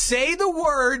 No, say the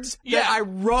words that I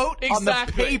wrote on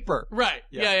the paper. Right.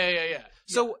 Yeah.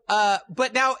 So,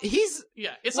 but now he's...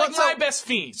 Yeah, it's like My Best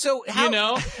Fiend. So how... You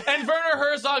know? And Werner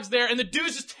Herzog's there, and the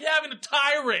dude's just having a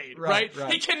tirade, right?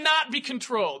 He cannot be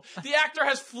controlled. The actor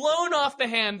has flown off the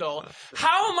handle.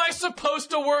 How am I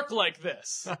supposed to work like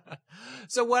this?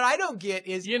 So what I don't get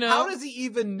is, how does he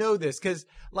even know this? Because,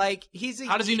 like,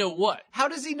 How does he know what? How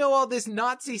does he know all this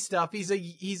Nazi stuff? He's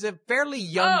a fairly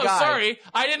young guy. Oh, sorry.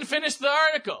 I didn't finish the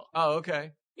article. Oh,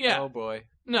 okay. Yeah. Oh, boy.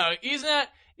 No, he's not...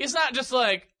 It's not just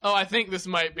like, oh, I think this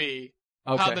might be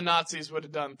how the Nazis would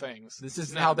have done things. This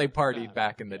is how they partied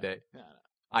back in the day. No.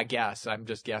 I guess. I'm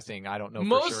just guessing. I don't know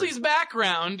Mosley's for sure.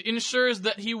 background ensures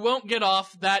that he won't get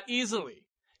off that easily.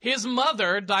 His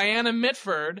mother, Diana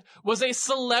Mitford, was a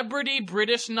celebrity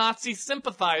British Nazi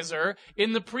sympathizer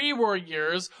in the pre-war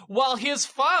years, while his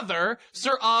father,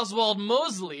 Sir Oswald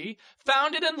Mosley,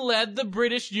 founded and led the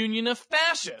British Union of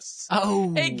Fascists.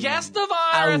 Oh. A guest of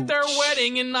honor at their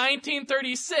wedding in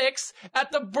 1936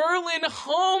 at the Berlin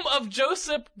home of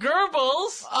Joseph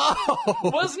Goebbels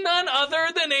was none other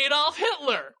than Adolf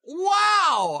Hitler.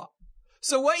 Wow!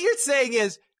 So what you're saying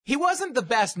is, he wasn't the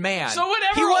best man. So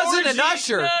whatever he wasn't an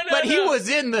usher, but he was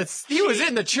in the was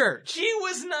in the church. He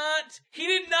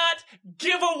did not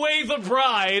give away the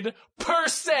bride per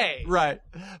se. Right.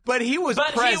 But he was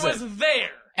present. He was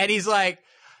there. And he's like,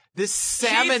 this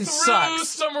salmon sucks. He threw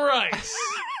some rice.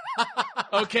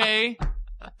 Okay?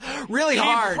 Really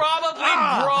hard. He probably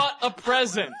brought a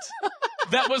present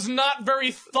that was not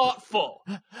very thoughtful.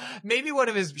 Maybe one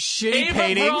of his shitty Ava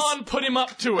paintings. Braun put him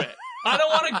up to it. I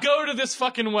don't want to go to this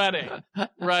fucking wedding,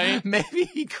 right? Maybe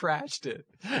he crashed it.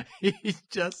 He's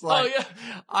just like,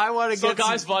 I want to get. So,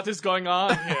 guys, what is going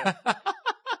on here?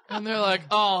 And they're like,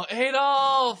 oh,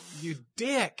 Adolf, you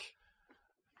dick.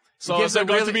 So is there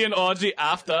going to be an orgy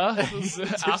after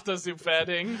the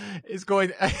wedding? It's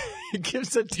going. He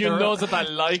gives a. You know that I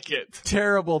like it.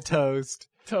 Terrible toast.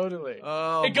 Totally.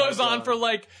 Oh, it goes on for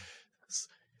like.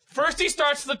 First, he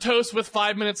starts the toast with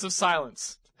 5 minutes of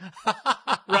silence.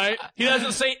 Right? He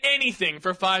doesn't say anything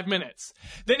for 5 minutes.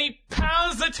 Then he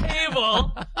pounds the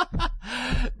table.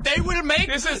 They will make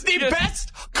the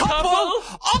best couple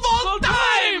of all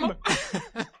time.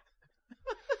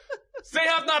 They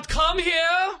have not come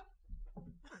here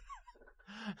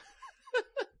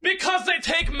because they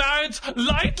take marriage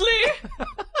lightly.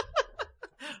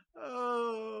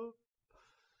 Oh.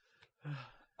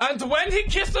 And when he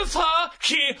kisses her,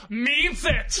 he means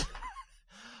it.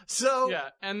 So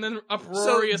yeah, and then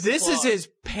uproarious. So this applause. is his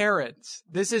parents.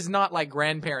 This is not like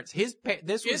grandparents. This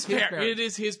was his parents. It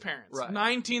is his parents. Right.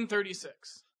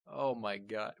 1936. Oh my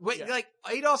God! Wait, like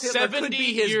Adolf Hitler could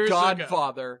be his years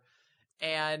godfather, ago.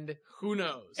 and who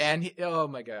knows? And oh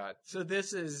my God! So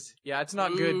this is it's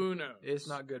not good. Who knows? It's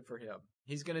not good for him.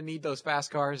 He's gonna need those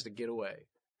fast cars to get away.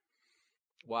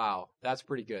 Wow, that's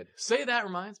pretty good. Say that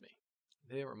reminds me.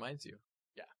 It reminds you.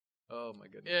 Yeah. Oh my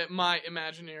goodness. My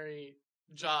imaginary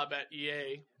job at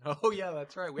EA. Oh yeah,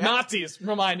 that's right. Nazis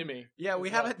reminded me. Yeah, we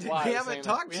haven't talked.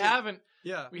 We haven't.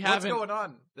 Yeah, we haven't. What's going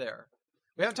on there?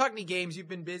 We haven't talked any games. You've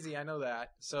been busy. I know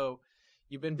that. So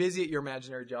you've been busy at your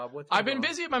imaginary job. I've been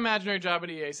busy at my imaginary job at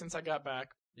EA since I got back.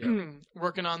 Yeah.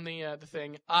 Working on the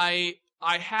thing. I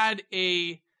had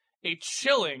a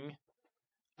chilling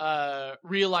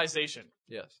realization.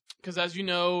 Yes. Because as you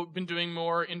know, been doing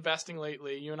more investing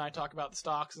lately. You and I talk about the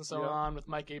stocks and so on with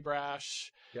Mike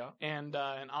Abrash. Yeah. And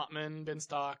Ottman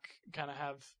Binstock kind of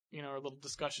have, a little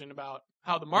discussion about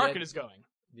how the market is going.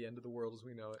 The end of the world as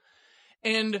we know it.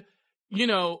 And,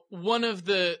 one of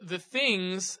the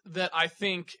things that I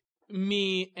think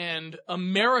me and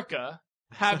America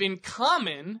have in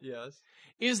common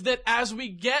is that as we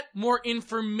get more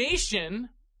information,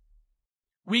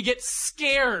 we get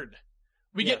scared.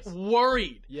 We get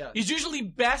worried. Yes. It's usually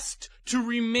best to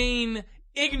remain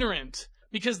ignorant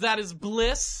because that is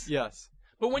bliss. Yes.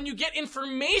 But when you get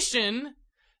information,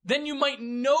 then you might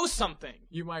know something.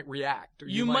 You might react. Or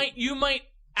you might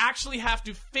actually have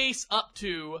to face up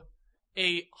to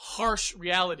a harsh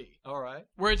reality. All right.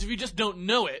 Whereas if you just don't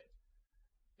know it,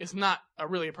 it's not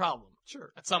really a problem.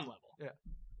 Sure. At some level. Yeah.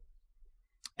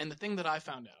 And the thing that I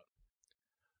found out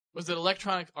was that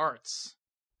Electronic Arts'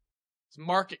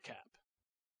 market cap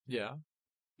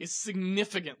is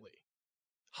significantly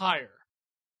higher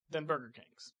than Burger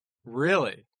King's.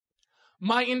 Really?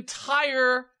 My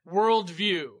entire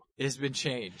worldview has been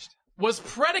changed. Was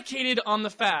predicated on the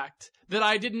fact that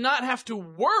I did not have to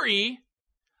worry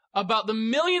about the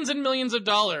millions and millions of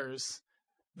dollars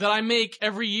that I make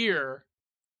every year.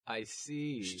 I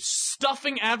see.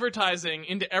 Stuffing advertising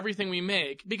into everything we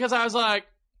make because I was like,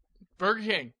 Burger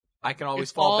King. I can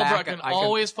always fall back. I can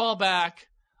always fall back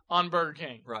on Burger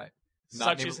King. Right.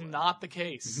 Such is not the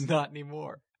case. Not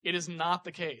anymore. It is not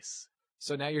the case.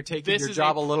 So now you're taking your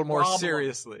job a little more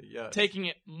seriously. Yes. Taking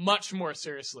it much more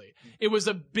seriously. It was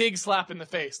a big slap in the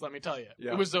face, let me tell you.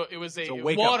 Yeah. It was a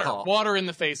wake-up call. Water in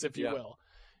the face, if you will.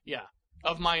 Yeah.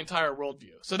 Of my entire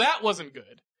worldview. So that wasn't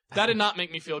good. That did not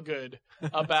make me feel good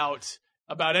about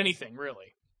anything,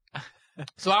 really.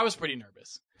 So I was pretty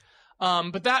nervous.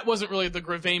 But that wasn't really the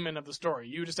gravamen of the story.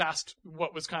 You just asked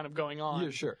what was kind of going on. Yeah,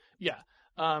 sure. Yeah.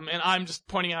 And I'm just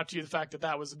pointing out to you the fact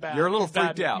that was bad. You're a little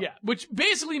freaked out. Yeah. Which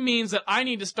basically means that I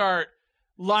need to start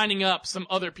lining up some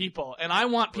other people. And I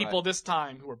want people this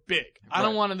time who are big. I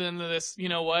don't want them to this, you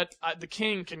know what? The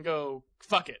king can go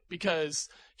fuck it. Because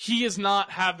he does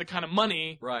not have the kind of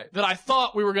money that I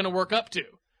thought we were going to work up to.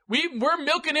 We're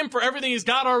milking him for everything he's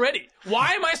got already.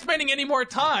 Why am I spending any more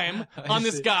time on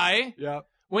this guy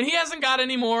when he hasn't got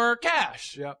any more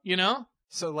cash? You know?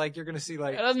 So, you're going to see,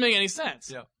 It doesn't make any sense.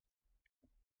 Yeah.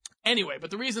 Anyway,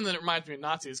 but the reason that it reminds me of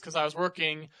Nazis is because I was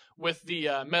working with the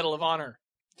Medal of Honor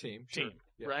team,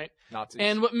 right? Nazis.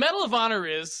 And what Medal of Honor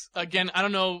is, again, I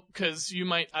don't know, because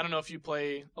I don't know if you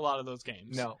play a lot of those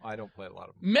games. No, I don't play a lot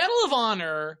of them. Medal of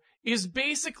Honor is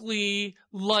basically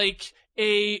like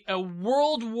a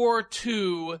World War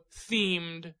II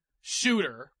themed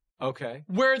shooter. Okay.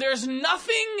 Where there's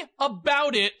nothing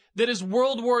about it that is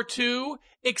World War II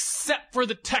except for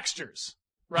the textures.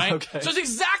 Right? Okay. So it's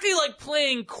exactly like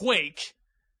playing Quake.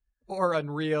 Or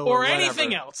Unreal. Or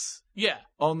anything else. Yeah.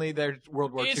 Only there's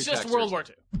World War II. It's just World War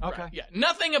II. Okay. Right. Yeah.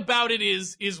 Nothing about it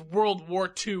is World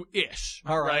War II-ish.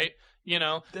 All right. You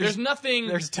know, there's nothing.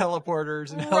 There's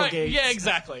teleporters and hellgates. Yeah,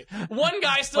 exactly. One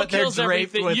guy still kills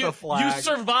everything. You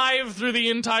survive through the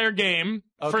entire game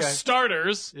for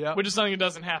starters, which is something that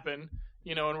doesn't happen,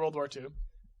 in World War II.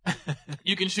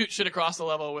 You can shoot shit across the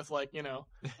level with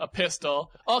a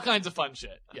pistol, all kinds of fun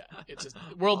shit. Yeah, it's just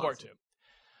World War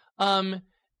II.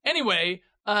 Anyway,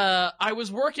 I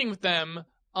was working with them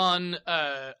on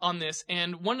this,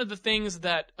 and one of the things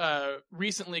that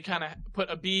recently kind of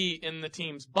put a bee in the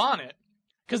team's bonnet,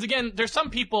 because again, there's some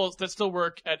people that still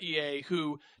work at EA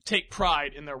who take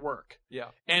pride in their work. Yeah,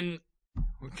 and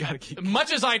we've got to keep.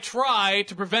 Much as I try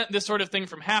to prevent this sort of thing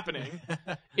from happening,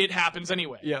 it happens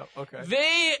anyway. Yeah, okay.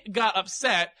 They got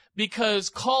upset because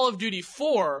Call of Duty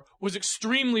 4 was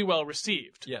extremely well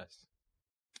received. Yes.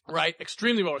 Right?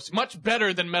 Extremely well received. Much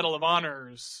better than Medal of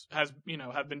Honors have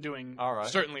been doing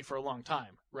certainly for a long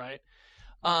time, right?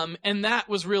 And that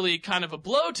was really kind of a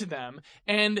blow to them.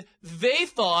 And they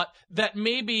thought that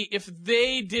maybe if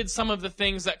they did some of the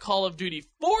things that Call of Duty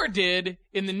 4 did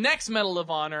in the next Medal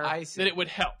of Honor, that it would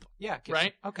help. Yeah.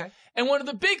 Right? Okay. And one of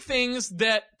the big things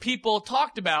that people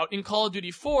talked about in Call of Duty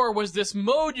 4 was this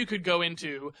mode you could go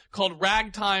into called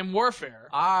Ragtime Warfare.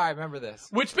 I remember this.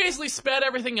 Which basically sped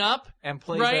everything up. And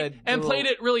played played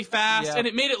it really fast. And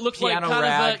it made it look like kind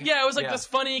of it was like this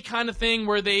funny kind of thing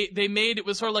where they made it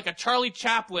was sort of like a Charlie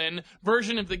Chaplin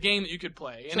version of the game that you could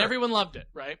play. And everyone loved it,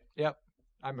 right? Yep.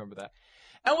 I remember that.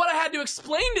 And what I had to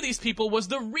explain to these people was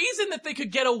the reason that they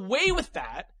could get away with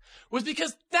that was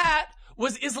because that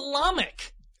was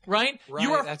Islamic, right?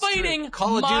 You are fighting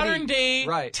modern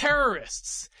day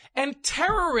terrorists. And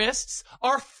terrorists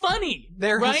are funny.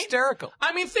 They're hysterical.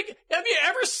 I mean, have you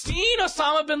ever seen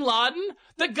Osama bin Laden?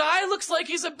 The guy looks like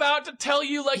he's about to tell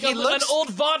you like an old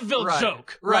vaudeville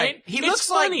joke, right? It's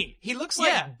funny. He looks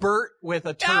like Bert with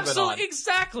a turban on. Absolutely,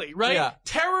 exactly, right? Yeah.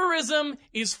 Terrorism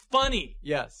is funny.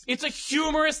 Yes. It's a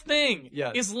humorous thing.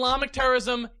 Yes. Islamic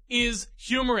terrorism is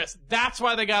humorous. That's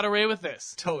why they got away with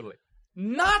this. Totally.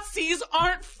 Nazis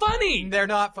aren't funny. They're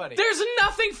not funny. There's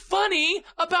nothing funny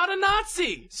about a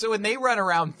Nazi. So when they run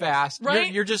around fast,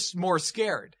 you're just more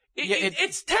scared.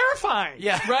 It's terrifying.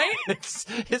 Yeah. Right? it's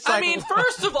like, I mean,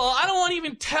 first of all, I don't want to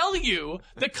even tell you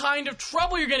the kind of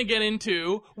trouble you're going to get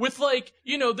into with, like,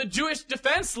 the Jewish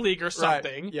Defense League or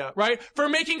something. Right. Yeah. Right? For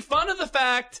making fun of the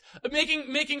fact,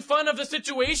 making fun of the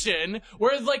situation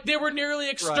where, like, they were nearly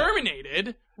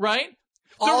exterminated. Right?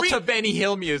 All to Benny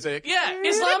Hill music. Yeah,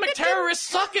 Islamic terrorists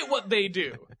suck at what they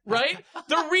do, right?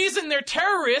 The reason they're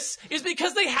terrorists is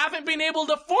because they haven't been able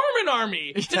to form an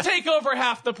army to take over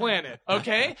half the planet,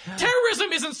 okay?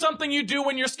 Terrorism isn't something you do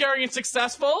when you're scary and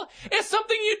successful. It's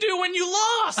something you do when you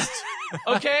lost,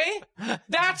 okay?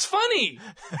 That's funny.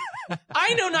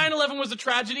 I know 9/11 was a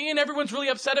tragedy and everyone's really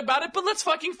upset about it, but let's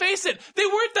fucking face it. They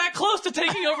weren't that close to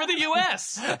taking over the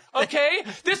U.S., okay?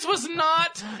 This was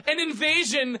not an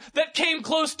invasion that came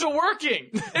close to working.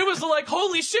 It was like,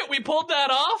 holy shit, we pulled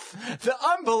that off?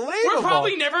 Unbelievable. We're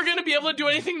probably never going to be able to do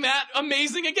anything that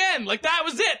amazing again. Like, that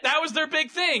was it. That was their big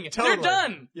thing. Totally. They're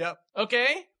done. Yep.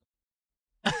 Okay?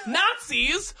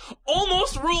 Nazis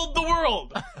almost ruled the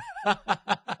world.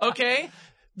 Okay?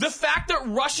 The fact that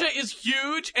Russia is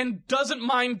huge and doesn't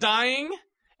mind dying,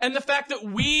 and the fact that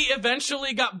we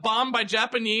eventually got bombed by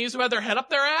Japanese who had their head up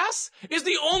their ass, is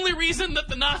the only reason that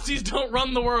the Nazis don't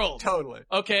run the world. Totally.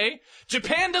 Okay?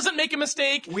 Japan doesn't make a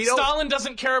mistake, Stalin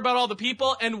doesn't care about all the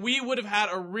people, and we would have had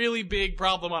a really big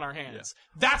problem on our hands.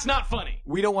 Yeah. That's not funny.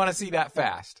 We don't want to see that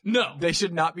fast. No. They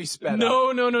should not be sped up.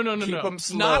 No. Keep them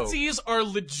slow. Nazis are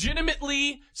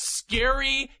legitimately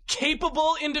scary,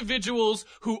 capable individuals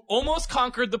who almost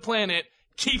conquered the planet.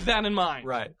 Keep that in mind.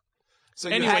 Right. So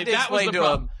you anyway, had to explain to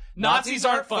them, Nazis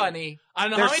aren't funny. I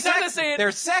don't know how many times I say it.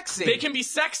 They're sexy. They can be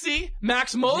sexy.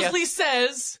 Max Mosley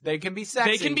says they can be sexy.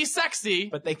 They can be sexy,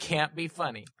 but they can't be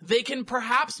funny. They can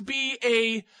perhaps be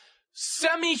a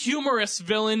semi-humorous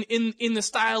villain in the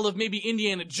style of maybe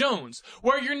Indiana Jones,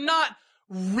 where you're not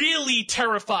really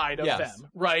terrified of them,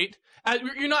 right?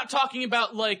 You're not talking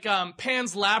about like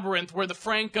Pan's Labyrinth, where the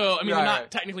Franco. I mean, they're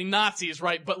not technically Nazis,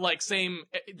 right? But like same,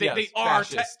 they are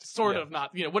sort of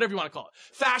not, whatever you want to call it,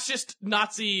 fascist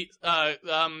Nazi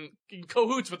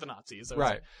cahoots with the Nazis,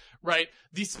 right?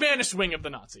 The Spanish wing of the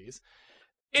Nazis.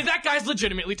 And that guy's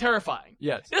legitimately terrifying.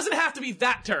 Yes. It doesn't have to be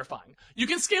that terrifying. You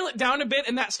can scale it down a bit,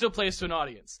 and that still plays to an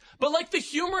audience. But like the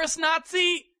humorous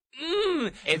Nazi.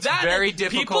 It's very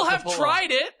difficult. People have tried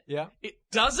it. Yeah. It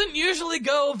doesn't usually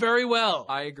go very well.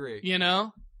 I agree.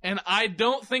 And I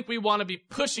don't think we want to be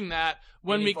pushing that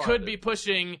when we could be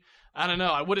pushing, I don't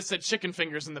know, I would have said chicken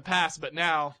fingers in the past, but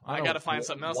now I got to find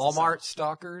something else. Walmart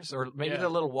stalkers, or maybe the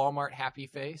little Walmart happy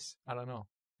face. I don't know.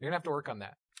 You're going to have to work on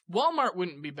that. Walmart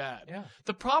wouldn't be bad. Yeah.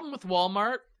 The problem with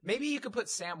Walmart... Maybe you could put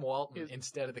Sam Walton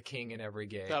instead of the king in every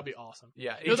game. That would be awesome.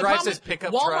 Yeah. He drives his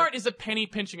pickup truck. Walmart is a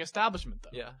penny-pinching establishment,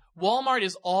 though. Yeah. Walmart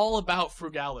is all about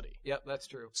frugality. Yep, that's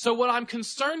true. So what I'm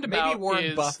concerned about Maybe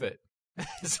Warren Buffett.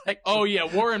 It's like, oh, yeah,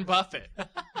 Warren Buffett.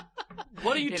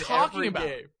 What are you talking about?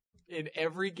 In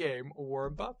every game,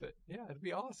 Warren Buffett. Yeah, it'd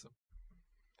be awesome.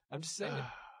 I'm just saying.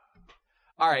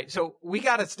 All right, so we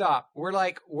got to stop. We're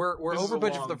over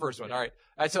budget for the first one. Yeah. All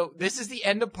right, so this is the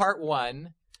end of part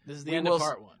 1. This is the end of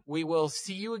part 1. We will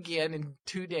see you again in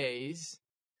 2 days.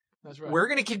 That's right. We're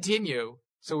going to continue.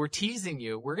 So we're teasing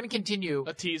you. We're going to continue.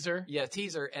 A teaser. Yeah,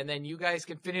 teaser. And then you guys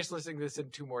can finish listening to this in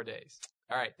 2 more days.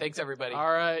 All right. Thanks, everybody.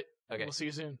 All right. Okay. We'll see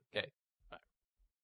you soon. Okay.